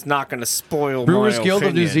 5. It's not going to spoil Brewers my Guild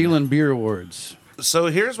of New opinion. Zealand Beer Awards. So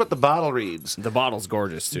here's what the bottle reads. The bottle's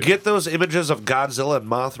gorgeous too. Get those images of Godzilla and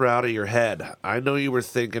Mothra out of your head. I know you were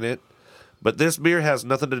thinking it, but this beer has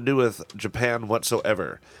nothing to do with Japan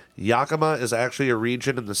whatsoever. Yakima is actually a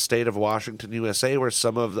region in the state of Washington, USA, where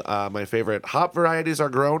some of my favorite hop varieties are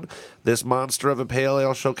grown. This monster of a pale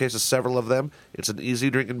ale showcases several of them. It's an easy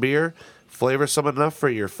drinking beer, flavorsome enough for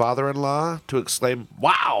your father-in-law to exclaim,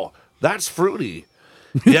 "Wow, that's fruity!"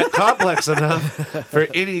 Yet complex enough for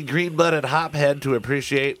any green-blooded hophead to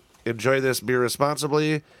appreciate. Enjoy this beer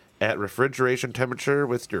responsibly at refrigeration temperature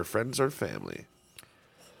with your friends or family.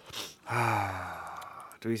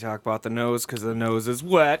 Do we talk about the nose? Because the nose is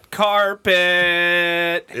wet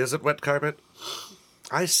carpet. Is it wet carpet?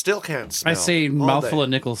 I still can't smell. I say all mouthful day. of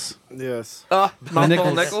nickels. Yes. Mouthful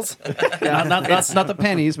of nickels. Not the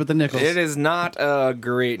pennies, but the nickels. It is not a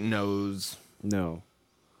great nose, No.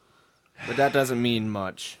 but that doesn't mean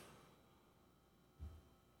much.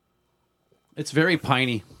 It's very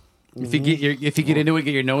piney. If you get into it,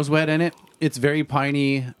 get your nose wet in it. It's very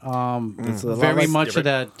piney. It's a lot Very like- much of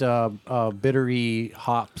that bittery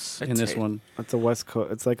hops in this one. It's a West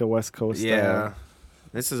Coast. It's like a West Coast. Yeah.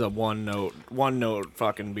 This is a one note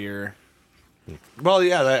fucking beer. Well,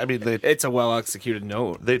 yeah, I mean, It's a well executed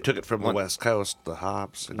note, they took it from the West Coast, the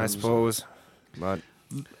hops. I suppose. But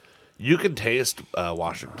You can taste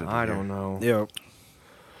Washington. I here. don't know. Yeah.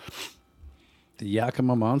 The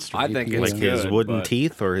Yakima Monster. I think EPA. it's Like his good, wooden but-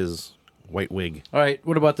 teeth or his white wig? All right.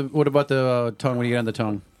 What about the tongue? What do you get on the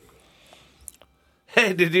tongue?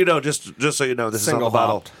 Hey, did you know, just so you know, this is on the Single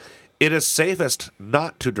bottle. hopped. It is safest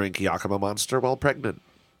not to drink Yakima Monster while pregnant.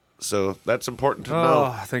 So that's important to know.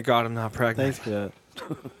 Oh, thank God I'm not pregnant. Thanks for that.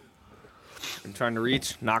 I'm trying to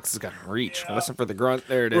reach. Knox has got to reach. Listen for the grunt.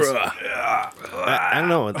 There it is. I don't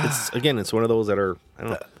know. It's one of those that are, I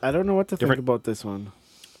don't know. I don't know what to think Different- about this one.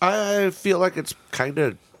 I feel like it's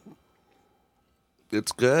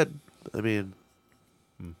it's good. I mean,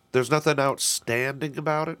 there's nothing outstanding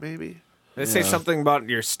about it, maybe. They say something about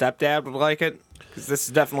your stepdad would like it. Because this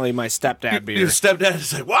is definitely my stepdad beer. Your stepdad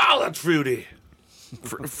is like, wow, that's fruity.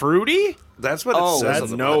 Fruity? That's what it Oh, says. that's on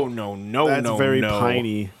the no, bottle. no, That's no, very no.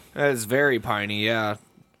 piney. That is very piney, yeah.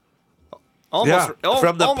 Almost, Yeah,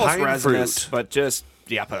 from the almost pine resinous, fruit. but just,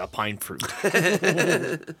 yeah, but a pine fruit.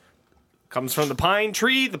 Comes from the pine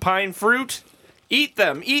tree, the pine fruit. Eat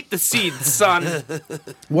them. Eat the seeds, son.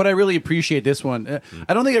 What I really appreciate this one,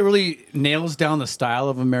 I don't think it really nails down the style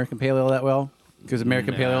of American Pale Ale that well, because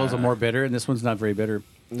American Pale Ales are more bitter, and this one's not very bitter.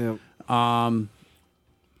 Yeah.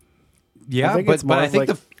 Yeah, I think but it's more I of think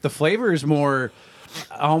like- the flavor is more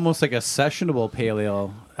almost like a sessionable pale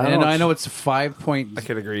ale. And I know it's 5.6.0, I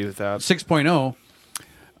could agree with that.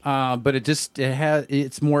 but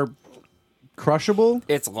it's more crushable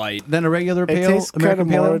It's light. than a regular It pale tastes kind American of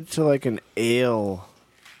pale more ale. to like an ale.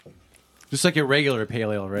 Just like a regular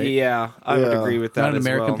pale ale, right? Yeah, I would Yeah. agree with that Not an as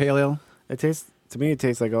American well. pale ale. It tastes to me. It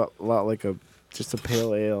tastes like a lot like just a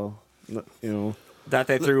pale ale. You know. That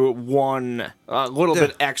they threw a little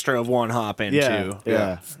bit extra of one hop into. Yeah.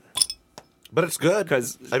 Yeah. But it's good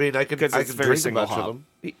 'Cause- I mean, I Because can it's very drink a single bunch hop. of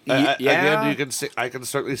them. Yeah. Again, I can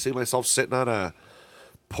certainly see myself sitting on a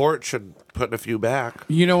porch and putting a few back.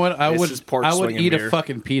 You know what? It's just porch I would swinging eat beer. a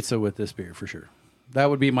fucking pizza with this beer for sure. That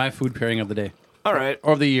would be my food pairing of the day All right.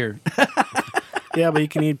 or of the year. Yeah, but you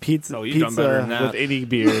can eat pizza. No, you've done better than that. with any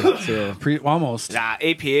beer. So. Almost. Nah,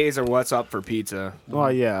 APAs are what's up for pizza.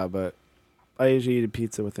 Well, yeah, but I usually eat a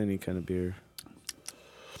pizza with any kind of beer.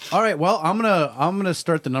 All right. Well, I'm gonna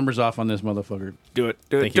start the numbers off on this motherfucker. Do it.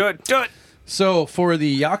 Do it. Thank Do you. it. Do it. So for the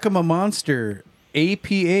Yakima Monster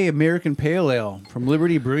APA American Pale Ale from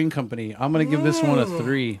Liberty Brewing Company, I'm going to give this one a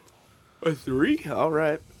 3. A 3? All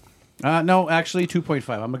right. No, actually 2.5.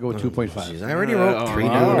 I'm going to go with 2.5. Jeez, I already wrote 3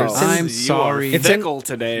 wow. down. I'm sorry. It's Fickle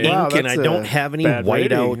today. Wow, Ink, and I that's don't a have any bad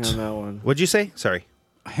rating whiteout. on that one. What'd you say? Sorry.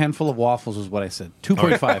 A handful of waffles is what I said.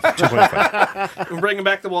 2.5. 2.5. We're bringing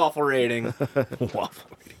back the waffle rating.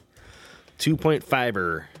 Waffle.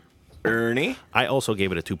 2.5er. Ernie? I also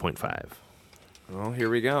gave it a 2.5. Oh, here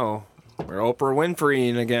we go. We're Oprah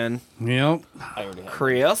Winfreying again. Yep.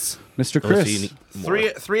 Chris? Mr. Let's Chris. see, you need more.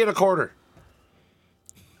 3 1/4.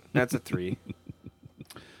 That's a 3.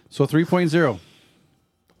 So 3.0.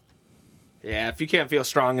 Yeah, if you can't feel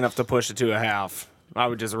strong enough to push it to a half, I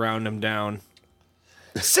would just round him down.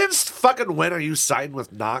 Since fucking when are you siding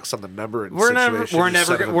with Knox on the number and We're never situation? you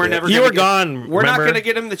son of a bitch? never. You gonna were get- gone. We're not remember? going to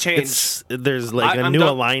get him to change. There's like a I'm new done.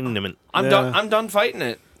 alignment. I'm Yeah. done. I'm done fighting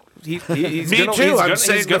it. He's Me gonna, too. He's I'm gonna,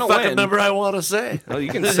 saying he's the gonna fucking win. number I want to say. Well, you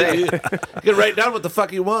can say it. You can write down what the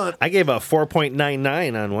fuck you want. I gave a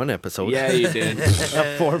 4.99 on one episode. Yeah, you did.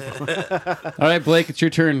 All right, Blake, it's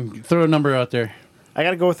your turn. Throw a number out there. I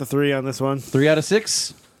got to go with the 3 on this one. 3 out of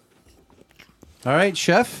 6. All right,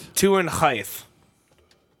 Chef. 2 and half.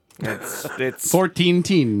 It's 14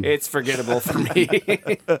 teen. it's forgettable for me.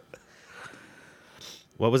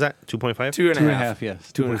 What was that? 2.5? 2 and a half. 2.5,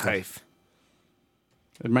 yes. 2 and 2.5. half.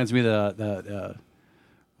 It reminds me of the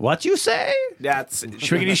what you say? That's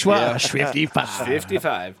Schwiggity schwash, 55.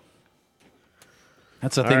 55.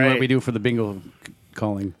 That's a thing right. that we do for the bingo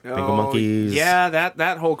calling. Bingo monkeys. Yeah,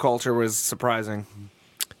 that whole culture was surprising.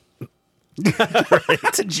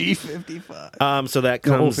 It's a G55. So that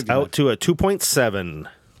No, comes 55. out to a 2.7.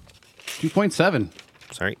 2.7.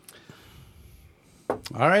 Sorry.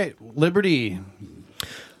 All right, Liberty.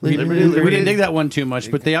 We Liberty. didn't dig that one too much,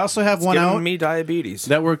 but they also have one Giving out me diabetes.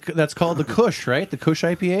 that's called the Kush, right? The Kush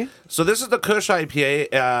IPA. So this is the Kush IPA.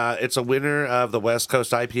 It's a winner of the West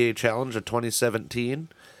Coast IPA Challenge of 2017.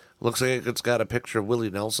 Looks like it's got a picture of Willie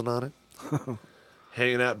Nelson on it.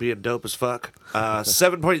 Hanging out, being dope as fuck.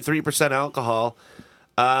 7.3% alcohol.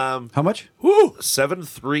 How much?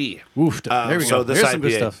 7.3. Oof. There we so go. this There's some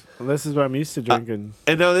good IPA. stuff. Well, this is what I'm used to drinking.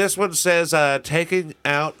 And now this one says, taking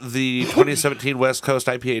out the 2017 West Coast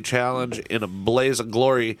IPA Challenge in a blaze of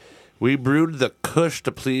glory, we brewed the Kush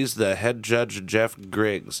to please the head judge, Jeff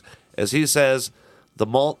Griggs. As he says, the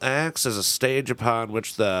malt acts as a stage upon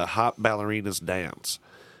which the hop ballerinas dance.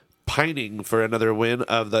 Pining for another win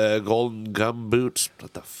of the Golden Gum Boots.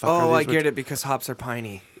 What the fuck are Oh, these I get it because hops are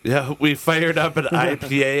piney. Yeah, we fired up an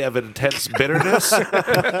IPA of intense bitterness. Sorry,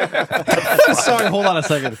 hold on a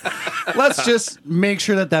second. Let's just make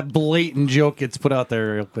sure that blatant joke gets put out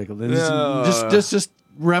there real quick. Just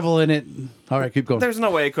revel in it. All right, keep going. There's no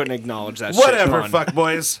way I couldn't acknowledge that shit. Whatever, Come on. fuck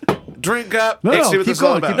boys. Drink up. No, Let's no, see what keep this is all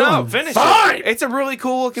going, about. keep No, going. finish Fine. it. It's a really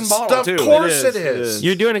cool looking bottle, Of too. course It it is. is.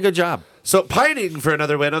 You're doing a good job. So, pining for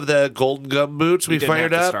another win of the Golden Gum Boots, we You didn't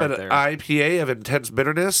fired have to up start an there. IPA of intense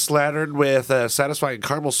bitterness, slattered with satisfying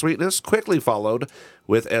caramel sweetness, quickly followed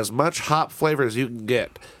with as much hop flavor as you can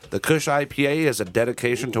get. The Kush IPA is a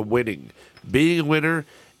dedication to winning, being a winner,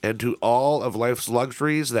 and to all of life's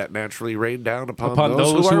luxuries that naturally rain down upon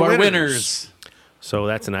those who are winners. So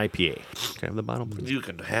that's an IPA. Can I have the bottle, please? You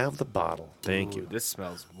can have the bottle. Thank you. This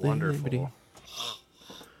smells wonderful.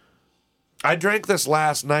 I drank this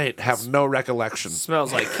last night, have no recollection.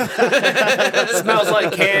 Smells like smells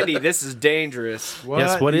like candy. This is dangerous.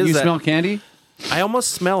 Yes, what is you that? smell candy? I almost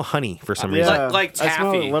smell honey for some Yeah. reason. Like I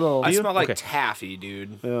smell taffy. a little. I smell like Okay. taffy,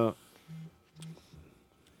 dude. Yeah.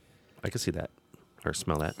 I can see that. Or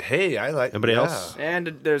smell that. Hey, I like. Anybody else? And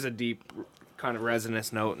there's a deep kind of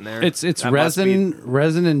resinous note in there. It's That must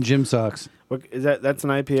resin and gym socks. What is that? That's an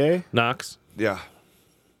IPA. Knox. Yeah.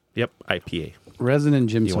 Yep, IPA. Resin and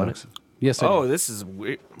gym You want socks. Yes, I Oh, do. this is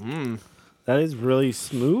weird. That is really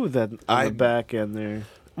smooth on I- the back end there.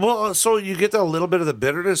 Well, so you get a little bit of the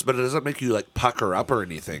bitterness, but it doesn't make you like pucker up or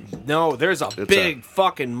anything. No, there's a It's big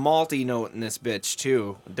fucking malty note in this bitch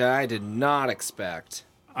too that I did not expect.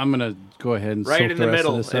 I'm gonna go ahead and Right soak in the the rest of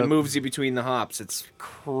middle, this it up. moves you between the hops. It's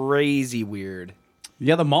crazy weird.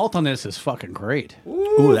 Yeah, the malt on this is fucking great.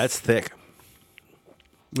 Ooh, that's thick.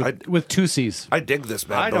 With two C's. I dig this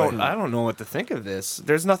bad boy. I don't know what to think of this.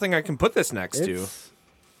 There's nothing I can put this next to. It's-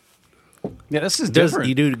 Yeah, this is Does- different.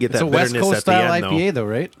 you do get it's that a West bitterness Coast at the style end, IPA, though,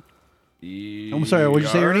 right? I'm sorry. What'd you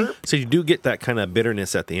say, Ernie? So you do get that kind of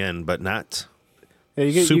bitterness at the end, but not. Yeah,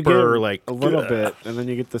 you get, Super, you get like, a little ugh. bit, and then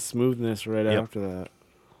you get the smoothness right Yep. after that.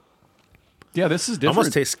 Yeah, this is different.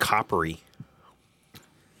 Almost tastes coppery.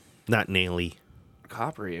 Not naily.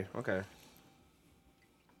 Coppery. Okay.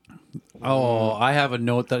 Oh, I have a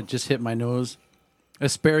note that just hit my nose.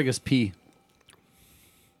 Asparagus pea.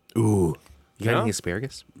 Ooh. You got Yeah? any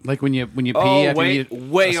asparagus? Like when you pee Oh, after you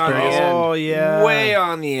way eat on the asparagus. end. Oh, yeah. Way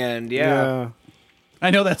on the end. Yeah. I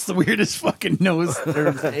know that's the weirdest fucking nose.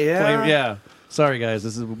 Flavor. Yeah. Sorry guys,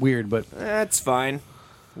 this is weird, but That's fine.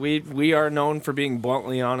 We are known for being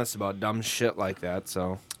bluntly honest about dumb shit like that.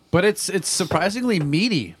 So it's surprisingly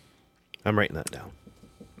meaty. I'm writing that down.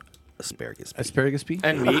 Asparagus. Asparagus pea.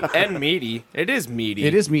 and meaty. It is meaty.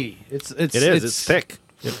 It is meaty. It's It's thick.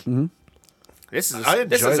 This is I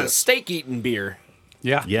this enjoy is a this. steak eating beer.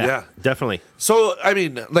 Yeah. Yeah, definitely. So, I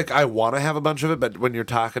mean, like, I want to have a bunch of it, but when you're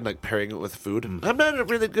talking, like, pairing it with food, I'm not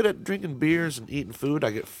really good at drinking beers and eating food.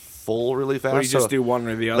 I get full really fast. Or you just so, do one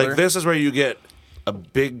or the other. like, this is where you get a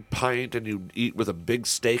big pint and you eat with a big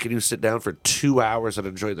steak and you sit down for 2 hours and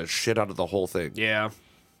enjoy the shit out of the whole thing. Yeah,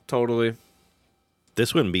 totally.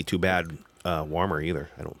 This wouldn't be too bad warmer either,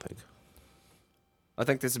 I don't think. I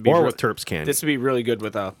think this would be Or with Terps candy. This would be really good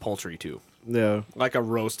with poultry too, Yeah. like a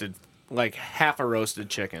roasted, like half a roasted I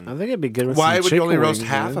chicken. think it'd be good with Why some would you only chicken roast wings,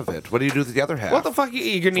 half man. of it? What do you do with the other half? What the fuck?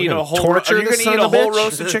 You gonna eat a gonna whole? torture Are you the gonna son eat a of a whole bitch?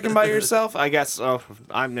 roasted chicken by yourself? I guess. Oh,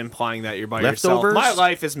 I'm implying that you're by Leftovers? yourself. My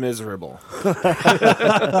life is miserable.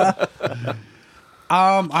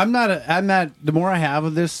 I'm not. The more I have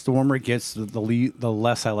of this, the warmer it gets, the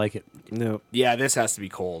less I like it. No. Yeah, this has to be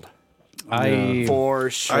cold I for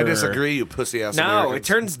sure. I disagree, you pussy ass No, it Americans.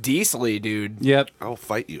 turns diesely, dude. Yep. I'll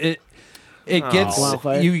fight you. It gets Wanna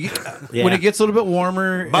fight? you when it gets a little bit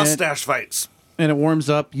warmer Mustache fights. and it warms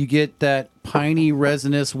up. You get that piney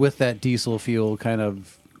resinous with that diesel feel, kind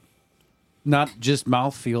of not just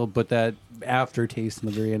mouth feel, but that aftertaste in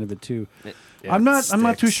the very end of it too. Yeah, I'm it not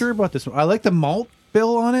too sticks. sure about this one. I like the malt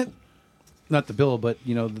bill on it, not the bill, but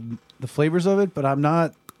you know the flavors of it. But I'm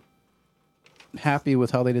not happy with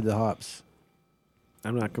how they did the hops.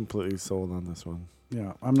 I'm not completely sold on this one.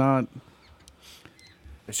 Yeah, I'm not.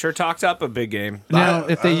 It sure talked up a big game. Now,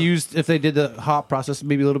 if they did the hop process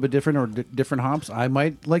maybe a little bit different or different hops, I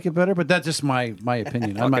might like it better. But that's just my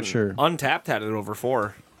opinion. I'm not Fucking sure. Untapped had it over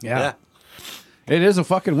 4. Yeah, it is a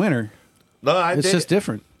fucking winner. No, I It's dig just it.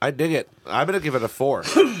 different. I dig it. I'm going to give it a 4.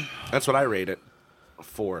 That's what I rate it. A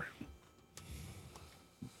 4.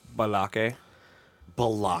 Balake.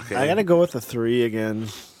 Balake. I gotta go with a 3 again.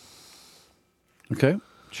 Okay,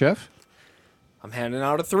 chef. I'm handing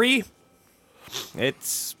out a 3.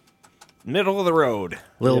 It's middle of the road. A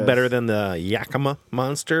little Yes. better than the Yakima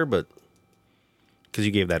monster, but because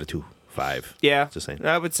you gave that a 2.5. Yeah, Just saying.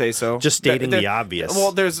 I would say so. Just stating the obvious.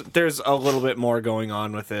 Well, there's a little bit more going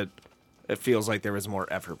on with it. It feels like there was more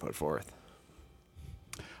effort put forth.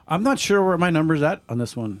 I'm not sure where my number's at on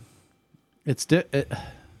this one. The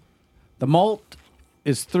malt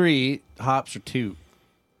is 3, hops are 2,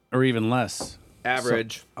 or even less.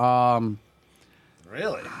 Average.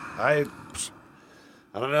 Really? I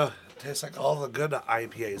don't know. It tastes like all the good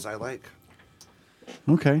IPAs I like.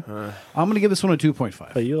 Okay, I'm gonna give this one a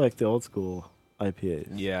 2.5. But you like the old school IPAs.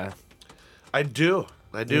 Yeah. I do.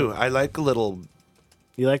 I like a little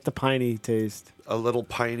You like the piney taste.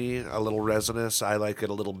 piney, a little resinous. I like it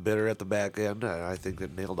a little bitter at the back end. I think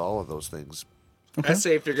it nailed all of those things. I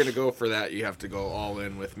say if you're gonna go for that, you have to go all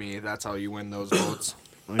in with me. That's how you win those votes.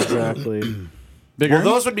 Exactly. Bigger? Well,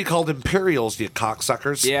 those would be called Imperials, you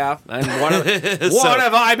cocksuckers. Yeah, and what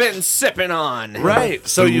have I been sipping on? Right.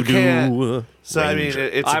 So you can't. Voodoo So I mean, Ranger.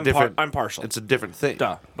 it's a different. I'm partial. It's a different thing.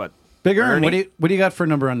 Duh, but Big Earn, Ernie? what do you got for a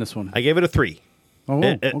number on this one? I gave it a 3.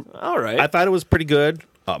 Oh, all right. I thought it was pretty good.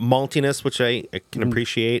 Maltiness, which I can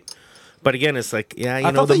appreciate. But again, it's like, yeah,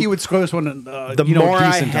 I thought that you would score this one. the more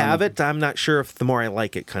I have it, I'm not sure if the more I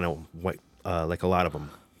like it, kind of like a lot of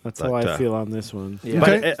them. That's But, how I feel on this one. Yeah.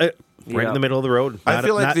 But Okay. right in the middle of the road. I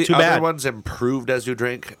feel like not the too other bad. ones improved as you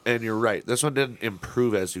drink, and you're right. This one didn't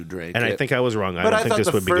improve as you drank. And I it. think I was wrong. I But don't I think thought this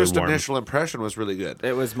the would be first good warm. initial impression was really good.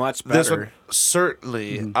 it was much This better. one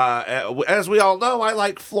certainly, as we all know, I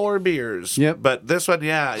like floor beers. Yep. But this one,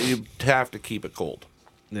 yeah, you have to keep it cold.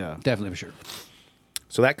 Yeah. Definitely for sure.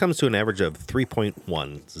 So that comes to an average of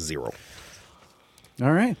 3.10.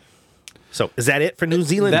 All right. So is that it for New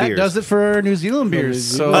Zealand That beers? does it for New Zealand beers.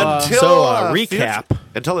 So, recap.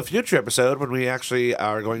 Until a future episode when we actually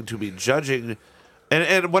are going to be judging.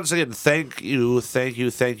 And once again, thank you,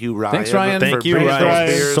 Ryan. Thanks, Ryan. for Thank you, bringing those Ryan,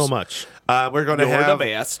 beers. so much. We're going to You're the have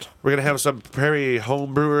best. we're going to have some Prairie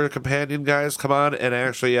home brewer companion guys come on and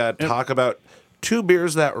actually talk about 2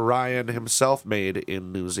 beers that Ryan himself made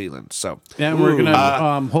in New Zealand. So and we're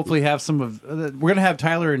gonna hopefully have some of. We're gonna have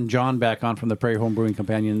Tyler and John back on from the Prairie Home Brewing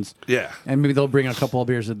Companions. yeah. And maybe they'll bring a couple of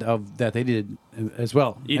beers that they did as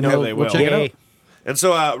well. You And know we'll they will. check it Yay. out. And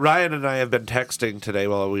so Ryan and I have been texting today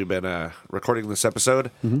while we've been recording this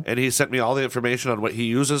episode, and he sent me all the information on what he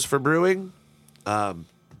uses for brewing, and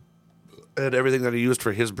everything that he used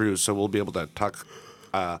for his brews. So we'll be able to talk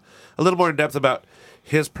a little more in depth about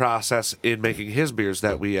his process in making his beers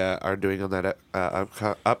that we are doing on that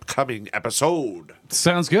upcoming episode.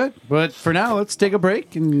 Sounds good. But for now, let's take a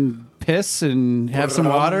break and piss and have some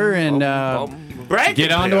water and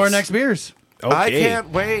get on to our next beers. Okay. I can't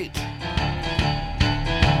wait.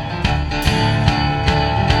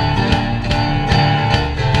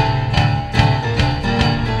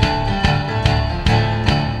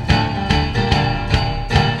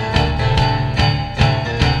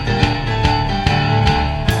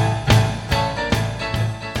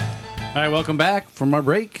 All right, welcome back from our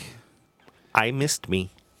break. I missed me.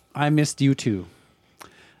 I missed you too.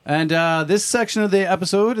 And this section of the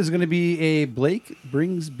episode is going to be a Blake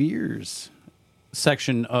Brings Beers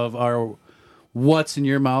section of our What's in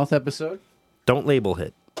Your Mouth episode. Don't label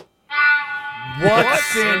hit.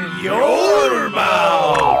 What's in your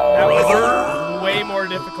mouth? That was way more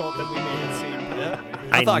difficult than we made it seem.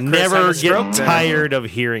 I thought Chris had never a stroke get there. tired of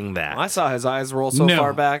hearing that. I saw his eyes roll so No.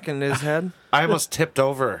 far back in his head. I almost tipped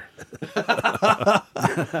over. The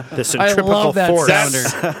I centripetal love that force. sounder.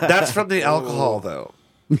 That's from the alcohol, though.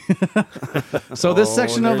 So this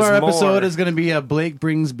section of our there's episode more. is going to be a Blake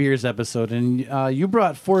Brings Beers episode. And you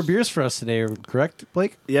brought 4 beers for us today, correct,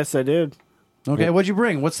 Blake? Yes, I did. Okay, what'd you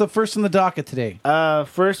bring? What's the first on the docket today?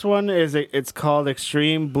 First one is it's called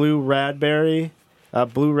Extreme Blue Raspberry,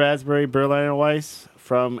 Blue Raspberry Berliner Weiss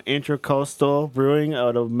from Intracoastal Brewing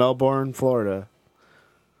out of Melbourne, Florida,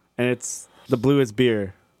 and the blue is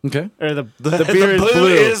beer, Okay. or the beer is blue.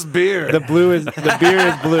 is beer. The beer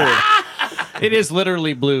is blue. It is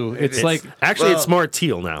literally blue. It's like, Actually, it's more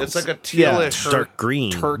teal now. It's like a Yeah. tealish. dark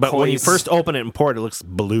green. But when you turquoise. first open it and pour it, it looks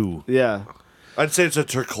blue. Yeah, I'd say it's a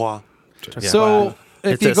turquoise. so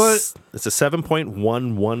if you go... It's a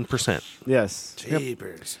 7.11%. yes.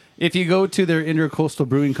 Jeepers. If you go to their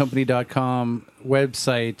intercoastalbrewingcompany.com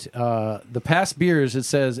website, the past beers, it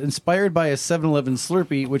says, inspired by a 7-Eleven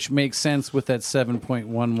Slurpee, which makes sense with that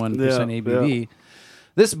 7.11% Yeah, ABV. yeah.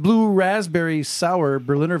 This blue raspberry sour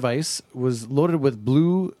Berliner Weiss was loaded with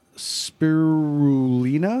blue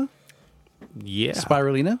spirulina. Yeah.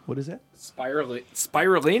 Spirulina? What is that?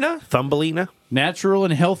 Spirulina? Thumbelina? Natural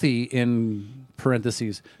and healthy in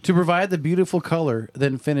parentheses to provide the beautiful color,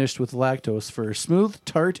 then finished with lactose for a smooth,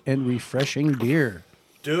 tart, and refreshing beer.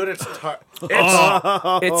 Dude, it's tart.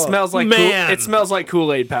 It smells like Man. it smells like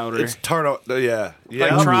Kool-Aid powder. It's tart. Yeah.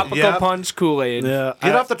 like tropical yeah. punch Kool-Aid. Yeah,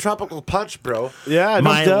 Get off the tropical punch, bro. yeah. no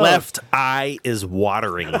My doubt. left eye is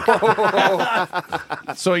watering.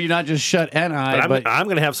 But So you're not just shut an eye, I'm, but I'm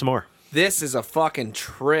going to have some more. This is a fucking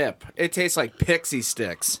trip. It tastes like pixie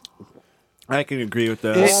sticks. I can agree with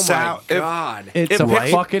that. Oh It's my sour. god. it's a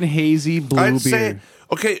right? fucking hazy blue I'd beer. say,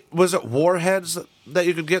 okay, was it Warheads that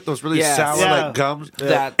you could get? Those really Yes. sour, Yeah. like gums?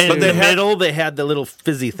 That And But in they the had- middle, they had the little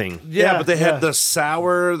fizzy thing. Yeah, but they yeah. had the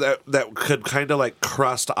sour that could kind of like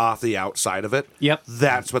crust off the outside of it. Yep.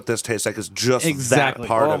 That's what this tastes like, is just Exactly. that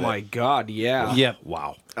part oh of my it. god, yeah. Yep.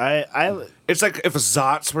 Wow. I It's like if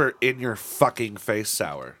Zots were in your fucking face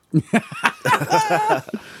sour.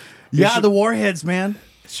 Yeah, the Warheads, man.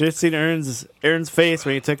 should have seen Aaron's face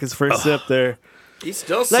when he took his first sip there. He's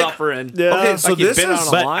still suffering. Yeah. Okay, so Like he's this been is on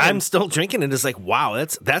a But line. I'm still drinking and it's like, wow,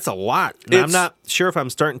 that's a lot. And I'm It's- not sure if I'm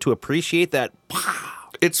starting to appreciate that.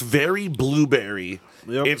 it's very blueberry.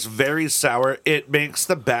 Yep. It's very sour. It makes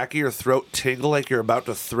the back of your throat tingle like you're about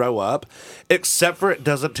to throw up, except for it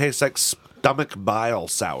doesn't taste like stomach bile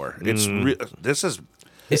sour. It's this is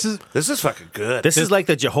This is fucking good. This is like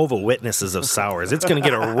the Jehovah Witnesses of sours. It's going to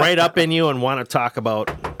get right up in you and want to talk about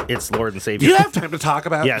its Lord and Savior. you have time to talk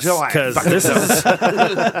about Yes, Joe, I because fucking this don't. is.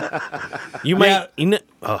 You might. Yeah.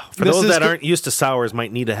 For This those is that go- aren't used to sours,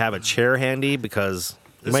 might need to have a chair handy because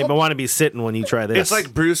you might want to be sitting when you try this. It's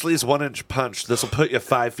like Bruce Lee's 1-inch punch. This will put you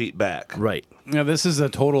 5 feet back. right. yeah, this is a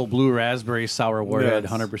total blue raspberry sour Warhead,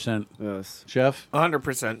 Yes. 100%. Yes. Chef?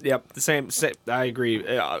 100%. Yep. The same. I agree.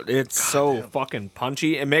 It's so fucking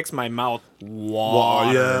punchy. It makes my mouth water.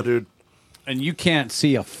 Oh, yeah, dude. And you can't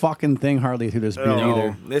see a fucking thing hardly through this beer No,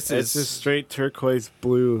 either. this It's is. just straight turquoise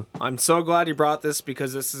blue. I'm so glad you brought this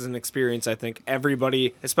because this is an experience I think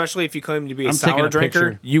everybody, especially if you claim to be a I'm taking sour a drinker,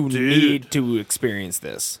 picture. you Dude. need to experience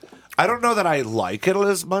this. I don't know that I like it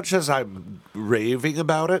as much as I'm raving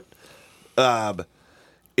about it.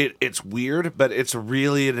 It's weird, but it's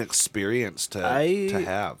really an experience to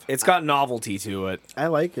have. It's got novelty to it. I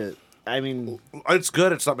like it. I mean, It's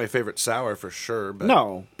good. It's not my favorite sour for sure, but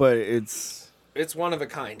no, but it's It's one of a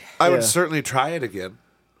kind. I would Yeah. certainly try it again.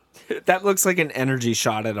 That looks like an energy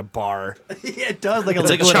shot at a bar. Yeah, it does. Like It's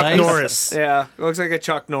like Chuck Norris. Yeah, it looks like a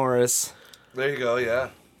Chuck Norris. There you go. Yeah.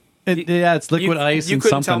 Yeah, it's liquid ice You and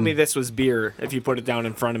couldn't something. tell me this was beer if you put it down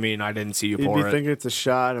in front of me and I didn't see you You'd pour be it. thinking it's a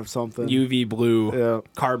shot of something. UV blue, Yeah.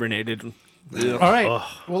 carbonated. All right.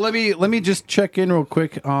 Well, let me just check in real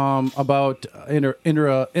quick about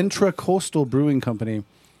Intracoastal Brewing Company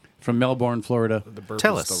from Melbourne, Florida. The burp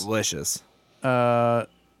Tell is us. delicious. All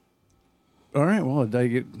right. Well,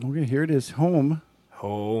 okay, here it is. Home.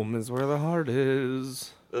 Home is where the heart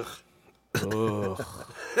is. Ugh.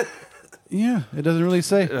 Yeah, it doesn't really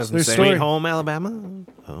say. doesn't Their say. story. Sweet home, Alabama.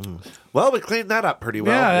 Well, we cleaned that up pretty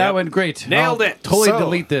well. Yeah, that went great. Nailed I'll it. Totally So-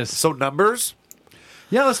 delete this. So numbers.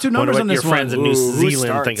 Yeah, let's do Wonder numbers what on your this one. friends in New Who Zealand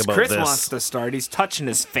starts? think about Chris this. wants to start. He's touching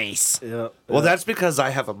his face. Yeah. Well, that's because I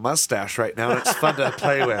have a mustache right now, and it's fun to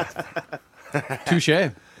play with.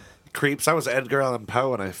 Touche. Creeps. I was Edgar Allan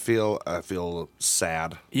Poe, and I feel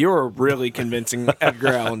sad. You were really convincing Edgar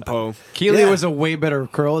Allan Poe. Keely Yeah. was a way better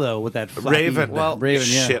crow though with that fucking- Raven. Raven,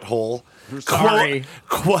 yeah. Shithole. Sorry.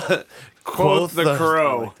 Quoth Quote the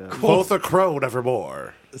crow. Quoth the crow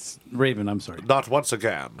nevermore. Raven, I'm sorry. Not once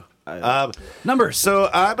again. Numbers. So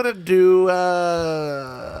I'm gonna do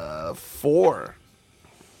 4.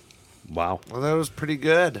 Wow. Well, that was pretty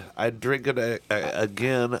good. I'd drink it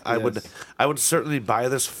again. I would certainly buy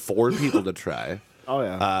this for people to try. Oh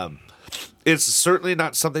yeah. It's certainly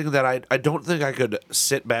not something that I don't think I could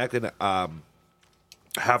sit back and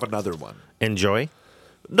have another one. Enjoy.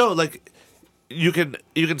 No, like you can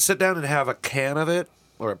sit down and have a can of it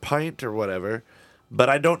or a pint or whatever, but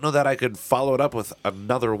I don't know that I could follow it up with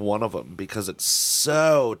another one of them because it's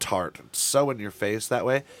so tart, it's so in your face that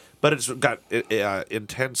way. But it's got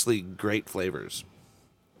intensely great flavors.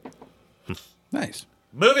 Nice.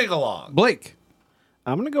 Moving along. Blake.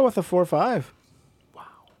 I'm gonna go with a 4-5.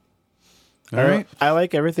 All right. I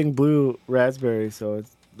like everything blue raspberry, so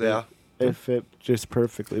Yeah. it fit just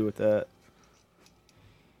perfectly with that.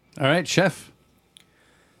 All right, chef.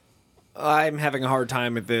 I'm having a hard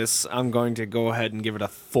time with this. I'm going to go ahead and give it a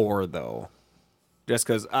 4, though. Just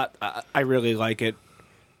because I really like it,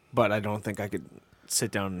 but I don't think I could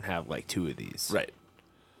sit down and have like 2 of these. Right.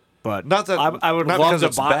 But Not that- I would not love because to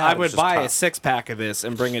it's buy. bad, I it's would just buy a tough. 6-pack of this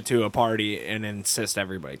and bring it to a party and insist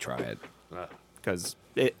everybody try it because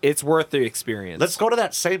it's worth the experience. Let's go to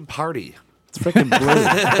that same party. It's freaking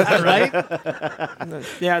blue. Right?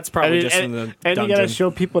 Yeah, it's probably and just in the and you dungeon. gotta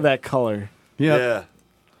show people that color. Yeah.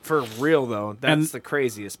 For real though, that's And- the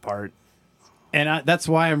craziest part. And that's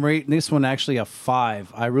why I'm rating this one actually a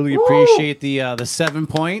 5. I really appreciate the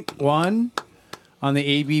 7.1 on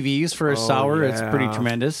the ABVs for a sour. It's pretty yeah.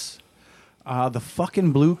 tremendous. The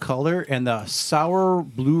fucking blue color and the sour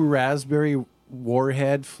blue raspberry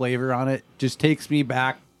warhead flavor on it just takes me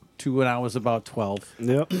back to when I was about 12.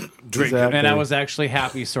 Yep. Drink Exactly. And I was actually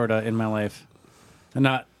happy, sort of, in my life. And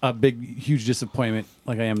not a big, huge disappointment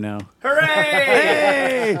like I am now.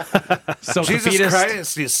 Hooray! So Jesus Cafetus-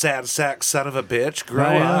 Christ, you sad sack son of a bitch. Grow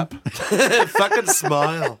Oh, yeah. up. Fucking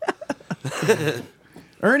smile.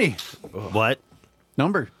 Ernie, What?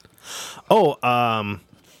 number. Oh,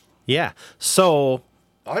 yeah. So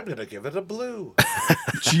I'm going to give it a blue.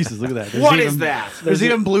 Jesus, look at that. There's What even, is that? There's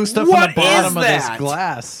even blue stuff What on the bottom of is this that?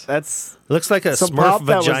 glass. That's looks like a some Smurf pop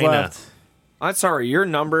that was vagina. left. I'm sorry, your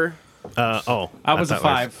number. Oh, I was a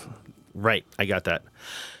thought it 5. Right, I got that.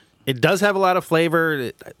 It does have a lot of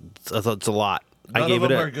flavor. It's a lot. None I gave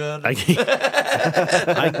of it them a. are good.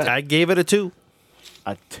 I gave it a 2.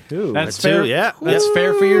 A 2. That's Two, fair. yeah. That's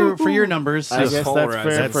fair for your numbers. I guess that's polarized.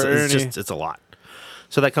 fair That's for Ernie. it's just it's a lot.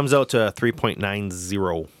 So that comes out to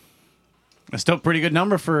 3.90. It's still a pretty good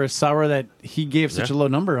number for a sour that he gave such a low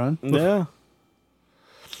number on. Yeah.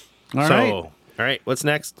 All So, right. all right, what's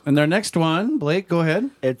next? And their next one, Blake, go ahead.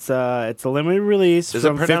 It's a limited release Is it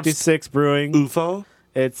from pronounced 56 Brewing. UFO?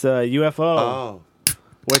 It's a UFO, Oh.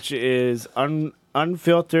 which is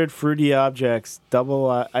unfiltered fruity objects double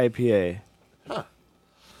IPA.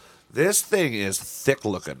 This thing is thick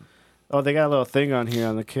looking. Oh, they got a little thing on here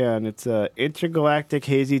on the can. It's a intergalactic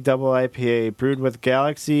hazy double IPA brewed with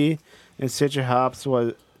Galaxy and Citra hops.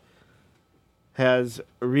 Has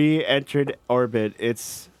re-entered orbit.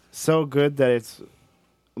 It's so good that it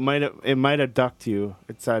might abduct you.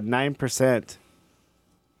 It's 9%,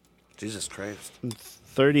 Jesus Christ.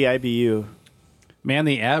 30 IBU. Man,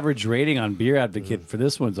 the average rating on Beer Advocate for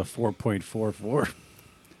this one's a 4.44.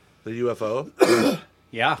 The UFO?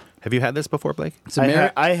 Yeah. Have you had this before, Blake? It's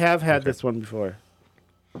a I have had this one before.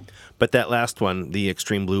 But that last one, the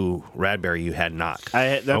Extreme Blue Radberry, you had not.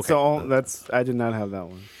 That's Okay. the only. I did not have that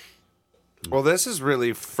one. Well, this is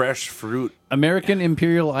really fresh fruit. American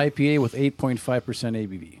Imperial IPA with 8.5%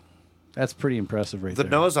 ABV. That's pretty impressive right The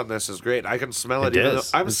there. nose on this is great. I can smell it. It Even though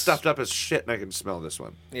is. I'm It's- stuffed up as shit, and I can smell this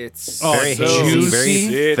one. It's Oh, Very so hazy, very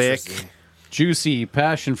juicy. thick. Juicy,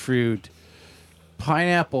 passion fruit,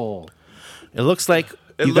 pineapple. It looks like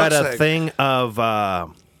It you got looks a like- thing of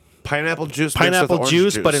Pineapple juice. mixed with pineapple orange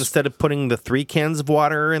juice, but instead of putting the 3 cans of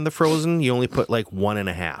water in the frozen, you only put like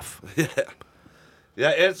 1.5.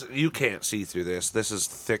 Yeah, it's you can't see through this. This is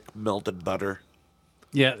thick melted butter.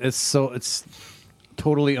 Yeah, it's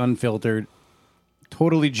totally unfiltered,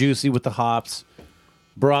 totally juicy with the hops.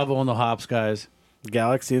 Bravo on the hops, guys.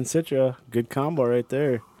 Galaxy and Citra, good combo right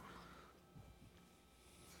there.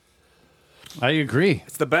 I agree.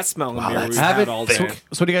 the best smelling beer that's we've Have had it. all So, day.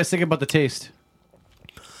 so what do you guys think about the taste?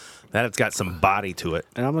 That it's got some body to it.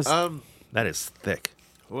 And almost That is thick.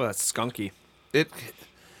 Oh, that's skunky.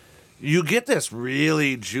 You get this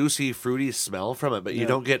really juicy, fruity smell from it, but you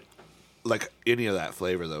don't get like any of that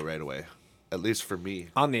flavor though right away. At least for me.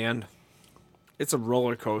 On the end, it's a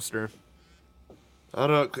roller coaster. I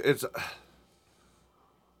don't know.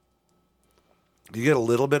 You get a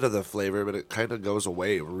little bit of the flavor, but it kind of goes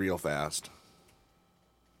away real fast.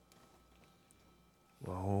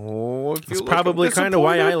 Oh, It's probably kind of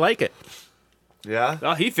why I like it. Yeah.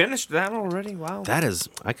 Oh, he finished that already. Wow. That is,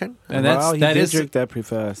 I can. And wow, he that did is drink that pretty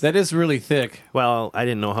fast. that is really thick. Well, I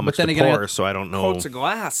didn't know how much then to again, pour, so I don't know. Coats of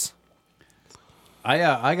glass.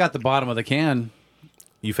 I got the bottom of the can.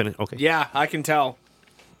 You finished? Okay. Yeah, I can tell.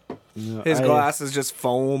 No, His I- glass is just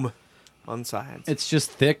foam on sides. It's just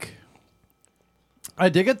thick. I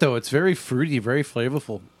dig it though. It's very fruity, very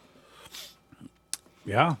flavorful.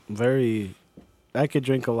 Yeah. Very. I could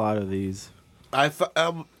drink a lot of these. I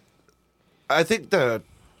think the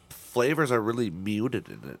flavors are really muted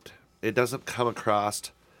in it. It doesn't come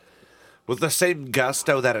across with the same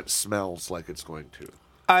gusto that it smells like it's going to.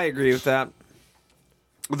 I agree with that.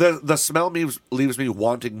 The smell leaves me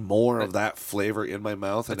wanting more of that flavor in my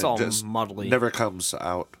mouth, and It's it all just muddly. never comes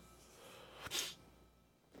out.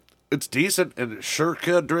 It's decent, and it sure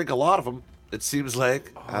could drink a lot of them. It seems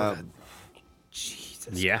like. Jesus,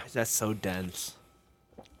 Yeah. Christ, that's so dense.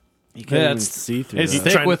 You can't even it's- see through it's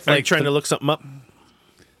that. thick with Are you like trying to look something up?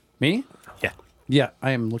 me. Yeah. Yeah,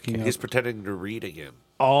 I am looking He's up. pretending to read again.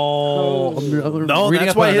 Oh, No, reading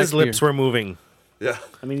that's up why on his next lips beer. were moving. Yeah.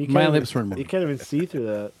 I mean, you My can't lips even, were moving. You can't even see through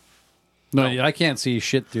that. No, I can't see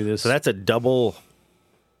shit through this. So that's a double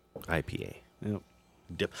IPA. Yep.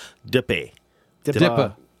 Dippe.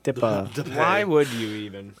 Dippa. Dippa. Why would you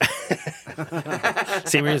even?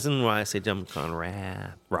 Same reason why I say jump on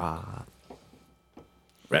raw.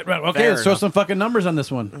 Right. Okay, Fair let's throw enough. some fucking numbers on this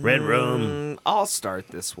one. Red rum. I'll start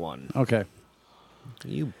this one. Okay.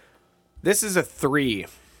 You. This is a 3.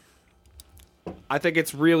 I think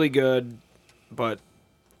it's really good, but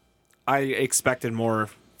I expected more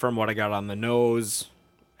from what I got on the nose,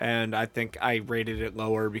 and I think I rated it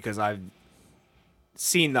lower because I've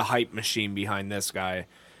seen the hype machine behind this guy,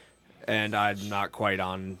 and I'm not quite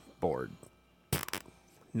on board.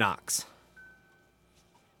 Knox.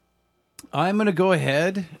 I'm gonna go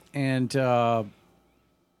ahead and Well,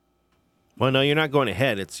 no, you're not going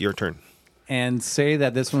ahead. It's your turn. say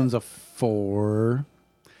that this one's a 4.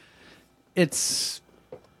 It's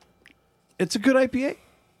a good IPA.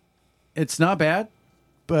 It's not bad,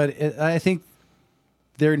 but I think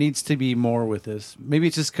there needs to be more with this. Maybe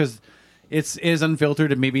it's just because it is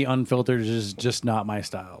unfiltered, and maybe unfiltered is just not my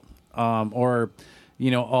style. Or,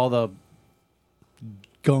 all the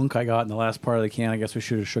gunk I got in the last part of the can. I guess we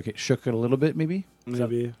should have shook it a little bit, maybe.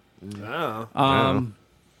 Maybe. Oh.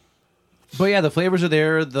 But yeah, the flavors are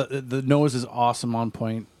there. The nose is awesome on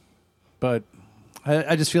point. But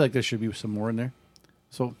I just feel like there should be some more in there.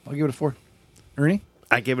 So I'll give it a 4. Ernie?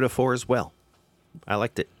 I gave it a 4 as well. I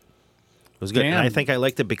liked it. It was good. And Damn. I think I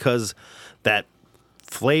liked it because that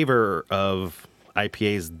flavor of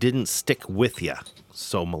IPAs didn't stick with you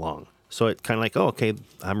so long. So it kind of like, oh, okay,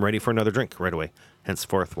 I'm ready for another drink right away.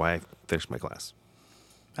 Henceforth, why I finished my glass.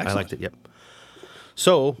 I liked it, yep.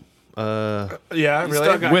 So, Yeah, You really?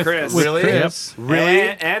 still got With Chris. Really? Chris. Really?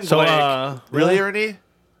 And so Blake. Really, Ernie?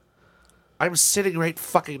 I'm sitting right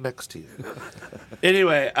fucking next to you.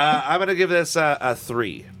 Anyway, I'm going to give this a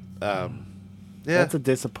 3. Yeah. That's a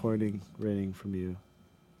disappointing rating from you.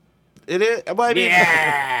 It is. Well, I mean,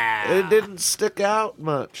 it didn't stick out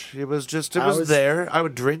much. It was just, it was there. I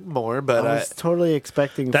would drink more, but I was totally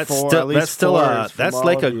expecting that's 4. still at least that's still fours from that's all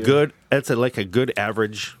like of a you. good like a good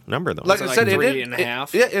average number though. like So I like said, three it and a didn't-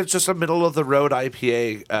 half? Yeah, it's just a middle of the road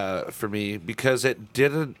IPA for me because it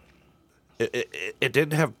didn't. It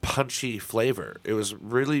didn't have punchy flavor. It was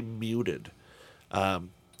really muted.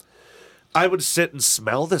 I would sit and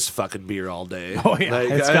smell this fucking beer all day. Oh yeah,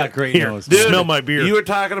 it's got great Here, nose. Dude, smell my beer. You were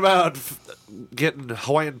talking about getting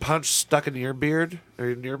Hawaiian Punch stuck in your beard or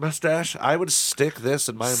in your mustache. I would stick this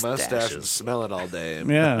in my mustache and Stashes. smell it all day.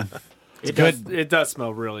 Yeah. It good. Does, it does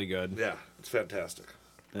smell really good. Yeah, it's fantastic.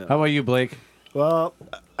 How about you, Blake? Well,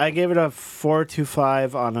 I gave it a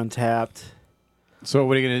 4.25 on Untapped, So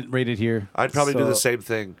what are you gonna rate it here? I'd probably do So- the same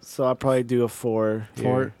thing. so I'll probably do a 4. here.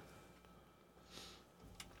 4.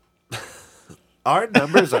 Our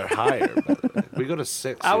numbers are higher. By the way. We go to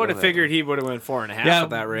 6. I you would know have that. figured he would have went 4.5 Yeah. at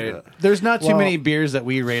that rate. Yeah. There's not too Well- many beers that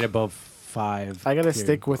we rate above 5. I gotta here.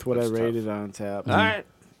 stick with what I That's tough. rated on Untapped. All right.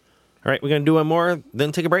 All right, we're going to do one more,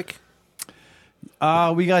 then take a break.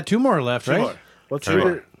 We got 2 more left, Two right? more. Let's All do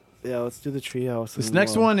right. let's do the Treehouse. This and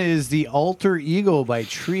next we'll- one is the Alter Ego by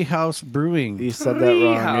Treehouse Brewing. You said that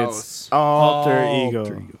wrong. It's Alter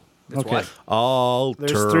Ego. Okay. what? Alter.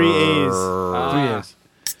 There's 3 A's. 3 A's.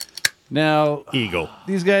 Now, Ego.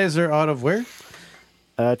 these guys are out of where?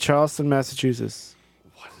 Charleston, Massachusetts.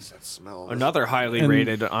 What does that smell? Another highly And-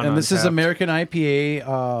 rated on And this is Untapped. American IPA,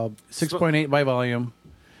 6.8 by volume.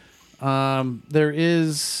 There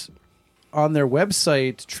is on their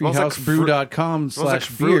website, Smells like treehousebrew.com Smells like slash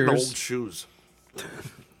fruit and old beers. shoes.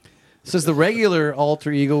 Says the regular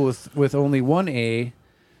Alter Ego with only 1 A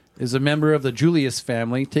is a member of the Julius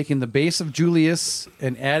family, taking the base of Julius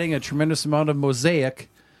and adding a tremendous amount of mosaic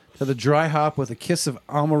to the dry hop with a kiss of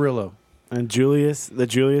Amarillo. And the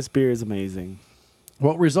Julius beer is amazing.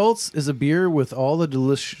 What results is a beer with all the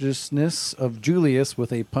deliciousness of Julius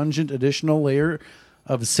with a pungent additional layer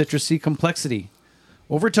of citrusy complexity.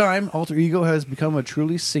 Over time, Alter Ego has become a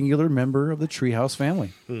truly singular member of the Treehouse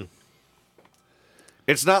family.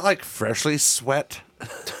 It's not like freshly sweat.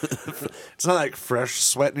 It's not like fresh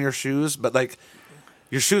sweat in your shoes, but like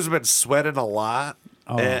your shoes have been sweating a lot,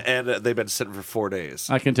 and they've been sitting for 4 days.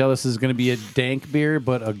 I can tell this is going to be a dank beer,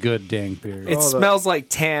 but a good dank beer. It smells like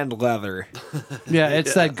tanned leather. Yeah,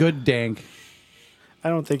 it's that good dank. I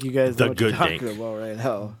don't think you guys The know what you're good talking dank. about right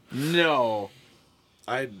now. No.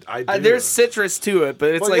 I do. There's citrus to it, but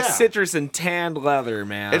it's Well, like yeah. citrus and tanned leather,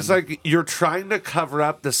 man. It's like you're trying to cover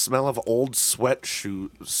up the smell of old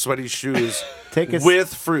sweaty shoes Take a s-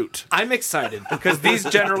 with fruit. I'm excited because these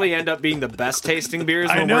generally end up being the best tasting beers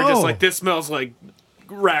I when we're just know. like, this smells like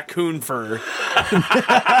raccoon fur.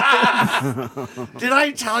 Did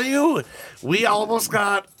I tell you? We almost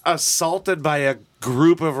got assaulted by a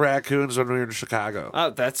group of raccoons when we were in Chicago. Oh,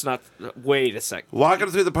 that's not. Wait a sec. Walking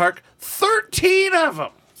through the park, 13 of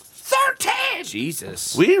them. 13!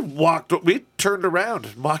 Jesus. We turned around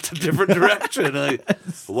and walked a different direction. Like,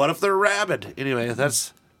 what if they're rabid? Anyway,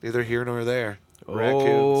 that's neither here nor there. Oh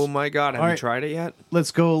Raccoons. my God. Have All you right. tried it yet?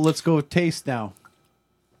 Let's go taste now.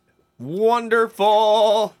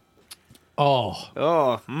 Wonderful. Oh,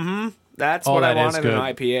 Oh, mm-hmm. That's Oh, what I that is want in an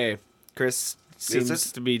good. IPA. Chris seems it?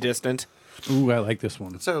 to be distant. ooh, I like this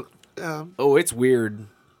one. So, Oh, it's weird.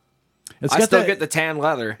 It's I got still that- get the tan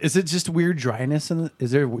leather. Is it just weird dryness in it?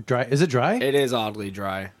 Is there dry? Is it dry? It is oddly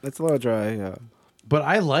dry. It's a little dry, yeah. But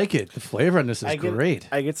I like it. The flavor on this is great.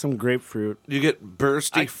 I get some grapefruit. you get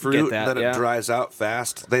bursty I fruit, get that, and then yeah. it dries out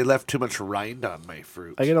fast. They left too much rind on my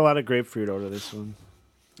fruit. I get a lot of grapefruit out of this one.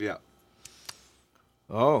 Yeah.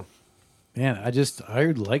 Oh. Man, I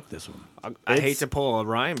like this one. I hate to pull a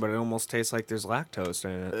rhyme, but it almost tastes like there's lactose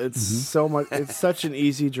in it. It's so much. It's such an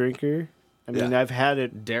easy drinker. I mean, Yeah. I've had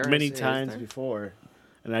it Dare I many say, is times there? before,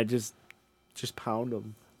 and I just pound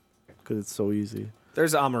them because it's so easy.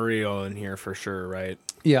 There's Amarillo in here for sure, right?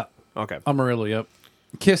 Yeah, Okay. Amarillo. Yep.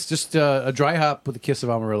 Kiss, just a dry hop with a kiss of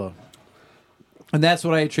Amarillo, and that's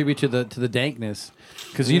what I attribute to the dankness.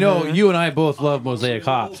 Because you and I both love mosaic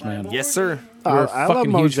hops, man. Yes, sir. We're I love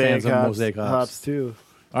fucking huge mosaic fans of hops, mosaic hops. hops too.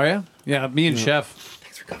 Are you? Yeah, me and Chef.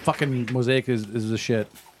 Fucking mosaic is the shit.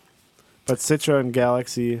 But Citra and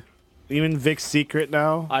Galaxy, even Vic's Secret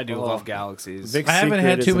now. I do love Galaxies. Vic's I haven't Secret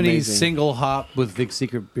had is too many amazing. single hop with Vic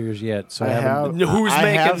Secret beers yet, so I I haven't. have. Who's I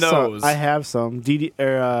making have some- those? I have some.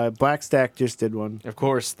 Black Stack just did one. Of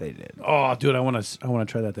course they did. Oh, dude, I want to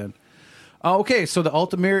try that then. Okay, so the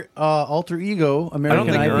Alter Ego I American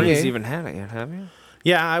don't think IPA. Ernie's even had it yet, have you?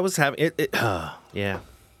 Yeah, I was having it. Yeah.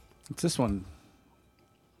 It's this one.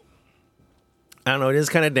 I don't know. It is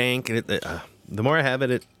kind of dank. And the more I have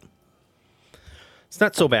it, it's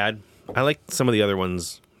not so bad. I like some of the other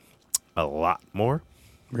ones a lot more.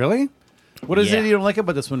 Really? What is Yeah. it you don't like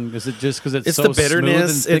about this one? Is it just because it's It's so the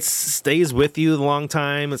bitterness. smooth and It stays with you a long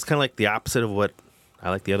time. It's kind of like the opposite of what I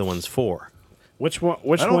like the other ones for. Which one?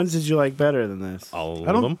 Which I don't- ones did you like better than this? All I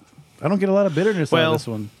of don't. them. I don't get a lot of bitterness out Well, of this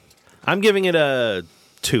one. I'm giving it a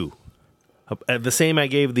 2. The same I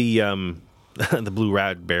gave the the Blue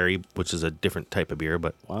Raspberry, which is a different type of beer,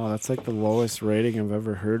 but Wow, that's like the lowest rating I've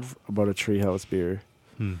ever heard about a Treehouse beer.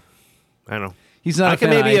 I don't know. He's not I a can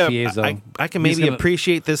fan of maybe IPAs, though. I can He's maybe gonna-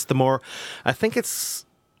 appreciate this the more. I think it's,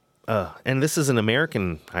 and this is an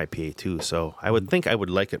American IPA too, so I would think I would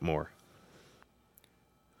like it more.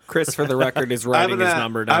 Chris, for the record, is writing his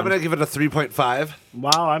number down. I'm gonna give it a 3.5.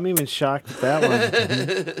 Wow, I'm even shocked at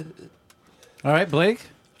that one. All right, Blake.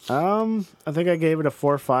 I think I gave it a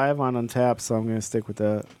 4.5 on Untapped, so I'm gonna stick with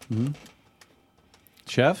that.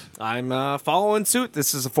 Chef. I'm following suit.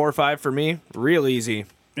 This is a 4-5 for me. Real easy.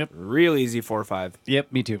 Yep. Real easy 4-5.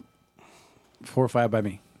 Yep, me too. 4 or 5 by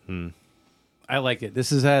me. I like it.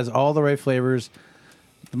 Has all the right flavors.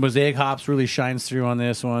 The mosaic hops really shines through on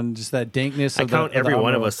this one. Just that dankness. I Of count the every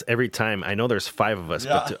one of Amarillo. us every time. I know there's 5 of us,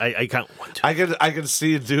 Yeah. but I count 1, 2. I can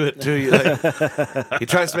see you do it too. You like, he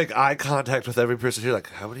tries to make eye contact with every person. You're like,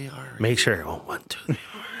 how many are? Make sure. Oh, 1, 2, 3,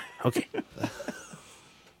 4. Okay.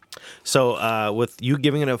 So with you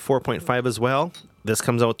giving it a 4.5 as well, this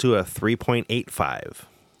comes out to a 3.85.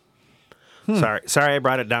 Sorry, I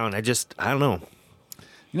brought it down. I don't know.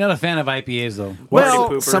 You're not a fan of IPAs, though. Well,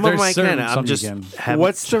 pooper. some of them I There's can. certain- I'm some you just can. haven't-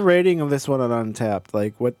 What's the rating of this one on Untapped?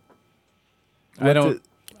 Like what? I don't.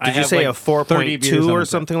 I Did you have say like a 30 beers 4.2 on or the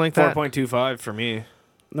something like that? 4.25 for me.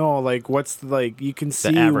 No, like what's like you can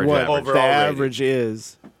see average, what average. the Overall rating. average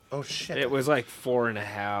is. Oh shit! It was like 4.5.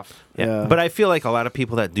 Yeah. Yeah. But I feel like a lot of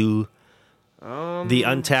people that do the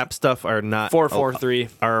untapped stuff are not 4.43.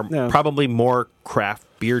 are Yeah. probably more craft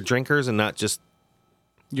beer drinkers and not just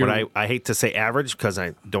You're- what I hate to say average because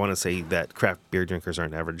I don't want to say that craft beer drinkers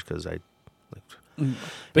aren't average because I. But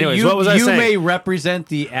Anyways, you, what was I you saying? may represent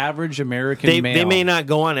the average American They male. may not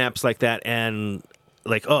go on apps like that and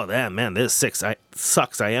like, oh man, this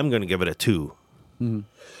sucks. I am going to give it a 2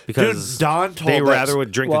 because Dude, Don told they us- rather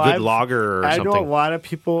would drink a good lager or I know a something. lot of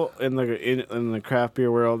people in the craft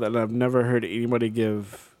beer world, and I've never heard anybody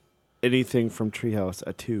give anything from Treehouse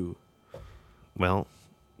a 2. Well,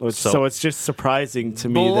 So it's just surprising to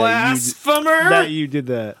me Blasphemer! that you did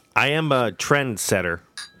that. I am a trendsetter.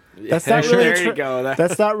 That's not really There you go.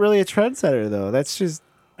 That's not really a trendsetter though. That's just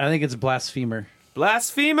I think it's blasphemer.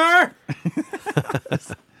 Blasphemer!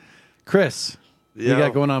 Chris, what you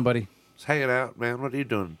got going on, buddy? Just hanging out, man. What are you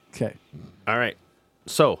doing? Okay. All right.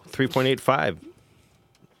 So 3.85.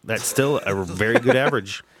 That's still a very good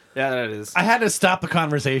average. Yeah, that is. I had to stop the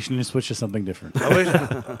conversation and switch to something different.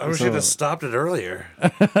 I wish you'd have stopped it earlier.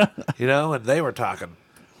 When they were talking.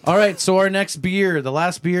 All right, so our next beer, the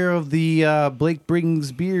last beer of the Blake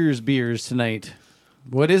Brings beers tonight.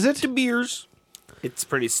 What is it? Beers. It's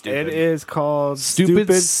pretty stupid. it is called Stupid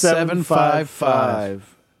Stupid 755.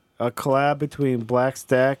 755. A collab between Black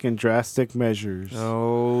Stack and Drastic Measures.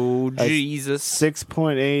 Oh, Jesus.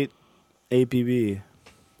 6.8 APB.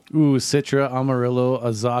 Ooh, Citra, Amarillo,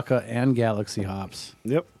 Azaka, and Galaxy hops.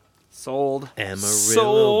 Yep. Sold. Amarillo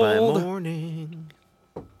Sold. by morning.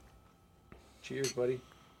 Cheers, buddy.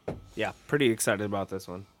 Yeah, pretty excited about this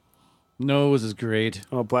one. Nose is great.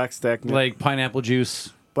 Oh, Black Stack. Like pineapple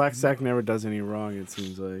juice. Black Stack never does any wrong. It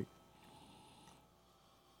seems like.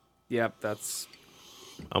 Yep, that's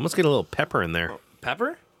I almost get a little pepper in there.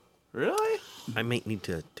 pepper. Really? I might need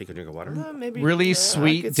to take a drink of water. Maybe. Really I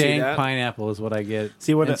sweet, could see dank that. pineapple is what I get.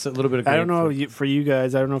 See what And it's a little bit of I don't know grapefruit. for you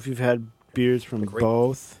guys. I don't know if you've had beers from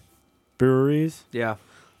both breweries, Yeah,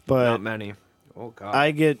 but not many. Oh God.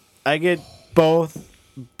 I get both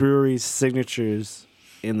breweries' signatures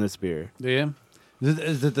in this beer. Yeah.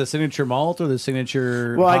 Is it the signature malt or the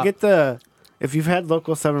signature? Well, I hop? get if you've had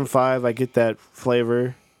Local 7.5, I get that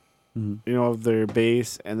flavor, of their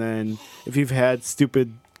base, and then if you've had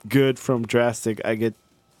Stupid Good from Drastic, I get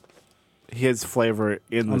his flavor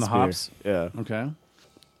in On this the beer. hops? Yeah. Okay.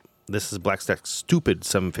 This is Black Stack's Stupid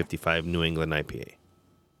 755 New England IPA.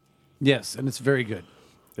 Yes, and it's very good.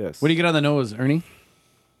 Yes. What do you get on the nose, Ernie?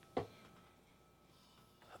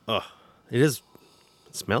 It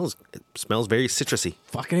smells very citrusy.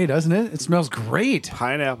 Fucking A, doesn't it? It smells great.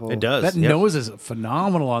 Pineapple. It does. That yep. nose is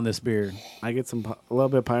phenomenal on this beer. I get a little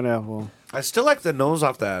bit of pineapple. I still like the nose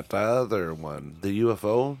off that other one. The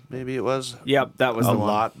UFO, maybe it was. Yep, that was a the one.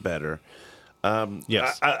 lot better.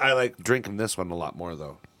 Yes. I like drinking this one a lot more,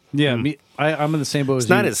 though. Yeah, I'm in the same boat as It's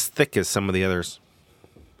not you. as thick as some of the others,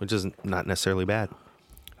 which is not necessarily bad.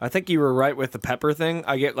 I think you were right with the pepper thing.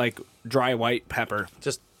 I get like dry white pepper,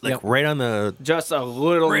 Just like Yep. right on the just a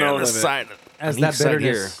little note on the of side. as on that each side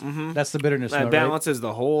bitterness. here. That's the bitterness. it. That note, right? balances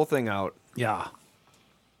the whole thing out. Yeah.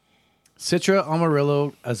 Citra,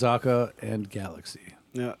 Amarillo, Azaka, and Galaxy.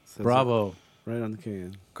 Yeah. says Bravo. it Right on the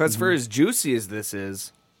can. Because for as juicy as this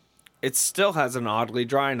is, it still has an oddly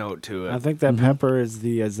dry note to I it. think that pepper is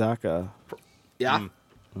the Azaka. Yeah.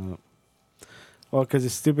 Well, because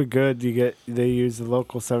it's stupid good. They use the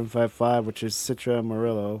local 755, which is Citra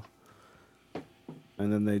Amarillo,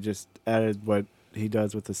 and then they just added what he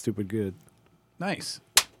does with the stupid good. Nice.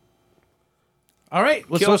 All right,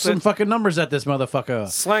 let's throw Kills some it. fucking numbers at this motherfucker.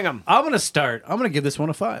 Sling them. I'm gonna start. I'm gonna give this one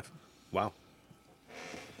a 5. Wow.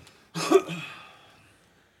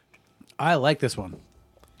 I like this one.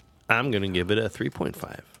 I'm going to give it a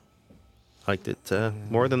 3.5. Liked it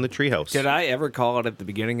more than the Treehouse. Did I ever call it at the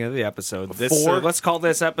beginning of the episode? Four? Let's call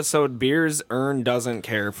this episode "Beers Earn Doesn't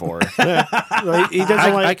Care For." Well, he doesn't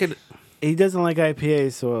I could, He doesn't like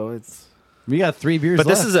IPA, so it's. We got 3 beers but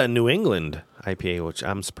left. this is a New England IPA, which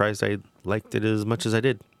I'm surprised I liked it as much as I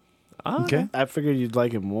did. okay. I figured you'd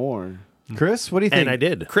like it more. Chris, what do you think? And I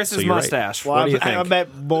did. Chris's So you're right. mustache. Well, What do you I think?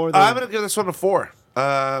 bet more than. I'm gonna give this one a 4.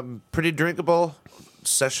 Pretty drinkable,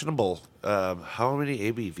 sessionable. How many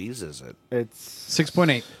ABVs is it? It's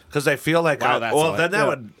 6.8. Because I feel like Wow, that's a lot. then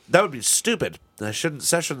Yeah. that would be stupid. I shouldn't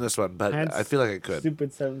session this one, but Hence I feel like I could.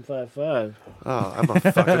 stupid 755.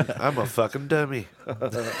 Oh, I'm a fucking dummy.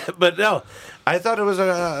 But no, I thought it was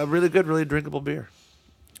a really good, really drinkable beer.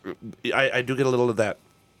 I do get a little of that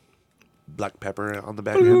black pepper on the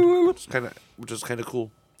back end, which is kind of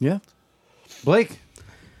cool. Yeah. Blake.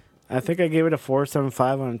 I think I gave it a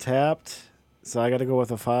 4.75 on Tapped, so I got to go with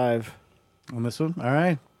a 5. On this one? All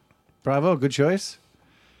right. Bravo. Good choice.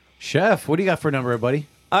 Chef, what do you got for a number, buddy?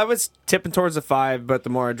 I was tipping towards a 5, but the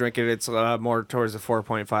more I drink it, it's more towards a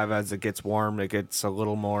 4.5 as it gets warm. It gets a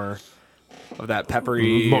little more of that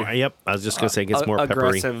peppery, Yep. I was just going to say it gets more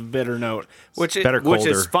peppery. aggressive, bitter note, which is better which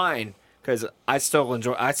is colder. fine because I still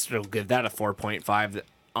give that a 4.5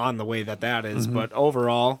 on the way that is. But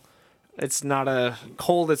overall, it's not a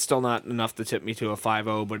cold. It's still not enough to tip me to a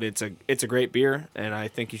 5.0, but it's a great beer, and I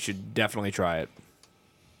think you should definitely try it.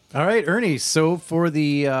 All right, Ernie. So for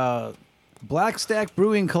the Black Stack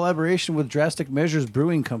Brewing collaboration with Drastic Measures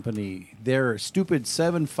Brewing Company, their Stupid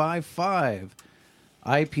 755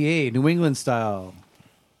 IPA, New England style.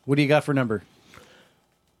 What do you got for number?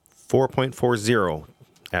 4.40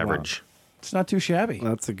 average. It's not too shabby.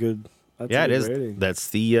 That's a good. That's Yeah, a it good is. rating. That's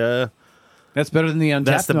the That's better than the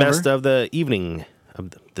Untapped that's the number. best of the evening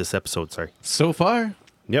of this episode. Sorry. So far.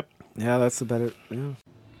 Yep. Yeah, that's the better. Yeah.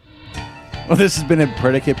 Well, this has been a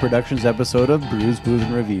Predicate Productions episode of Brews, Booze,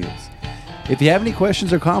 and Reviews. If you have any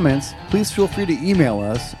questions or comments, please feel free to email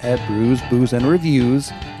us at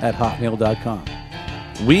brewsboozeandreviews@hotmail.com.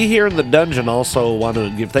 We here in the dungeon also want to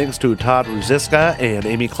give thanks to Todd Ruziska and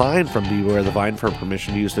Amy Klein from Beware the Vine for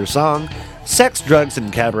permission to use their song Sex, Drugs,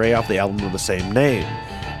 and Cabaret off the album of the same name.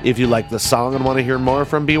 If you like the song and want to hear more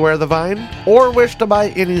from Beware the Vine, or wish to buy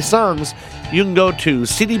any songs, you can go to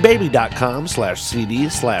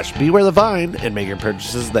cdbaby.com/cd/Beware the Vine and make your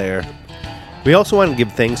purchases there. We also want to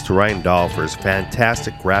give thanks to Ryan Dahl for his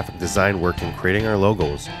fantastic graphic design work in creating our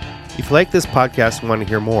logos. If you like this podcast and want to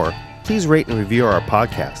hear more, please rate and review our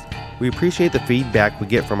podcast. We appreciate the feedback we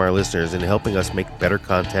get from our listeners in helping us make better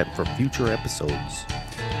content for future episodes.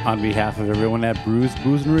 On behalf of everyone at Brews,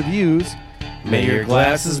 Booze, and Reviews, may your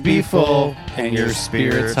glasses be full and your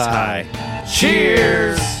spirits high.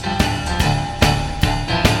 Cheers!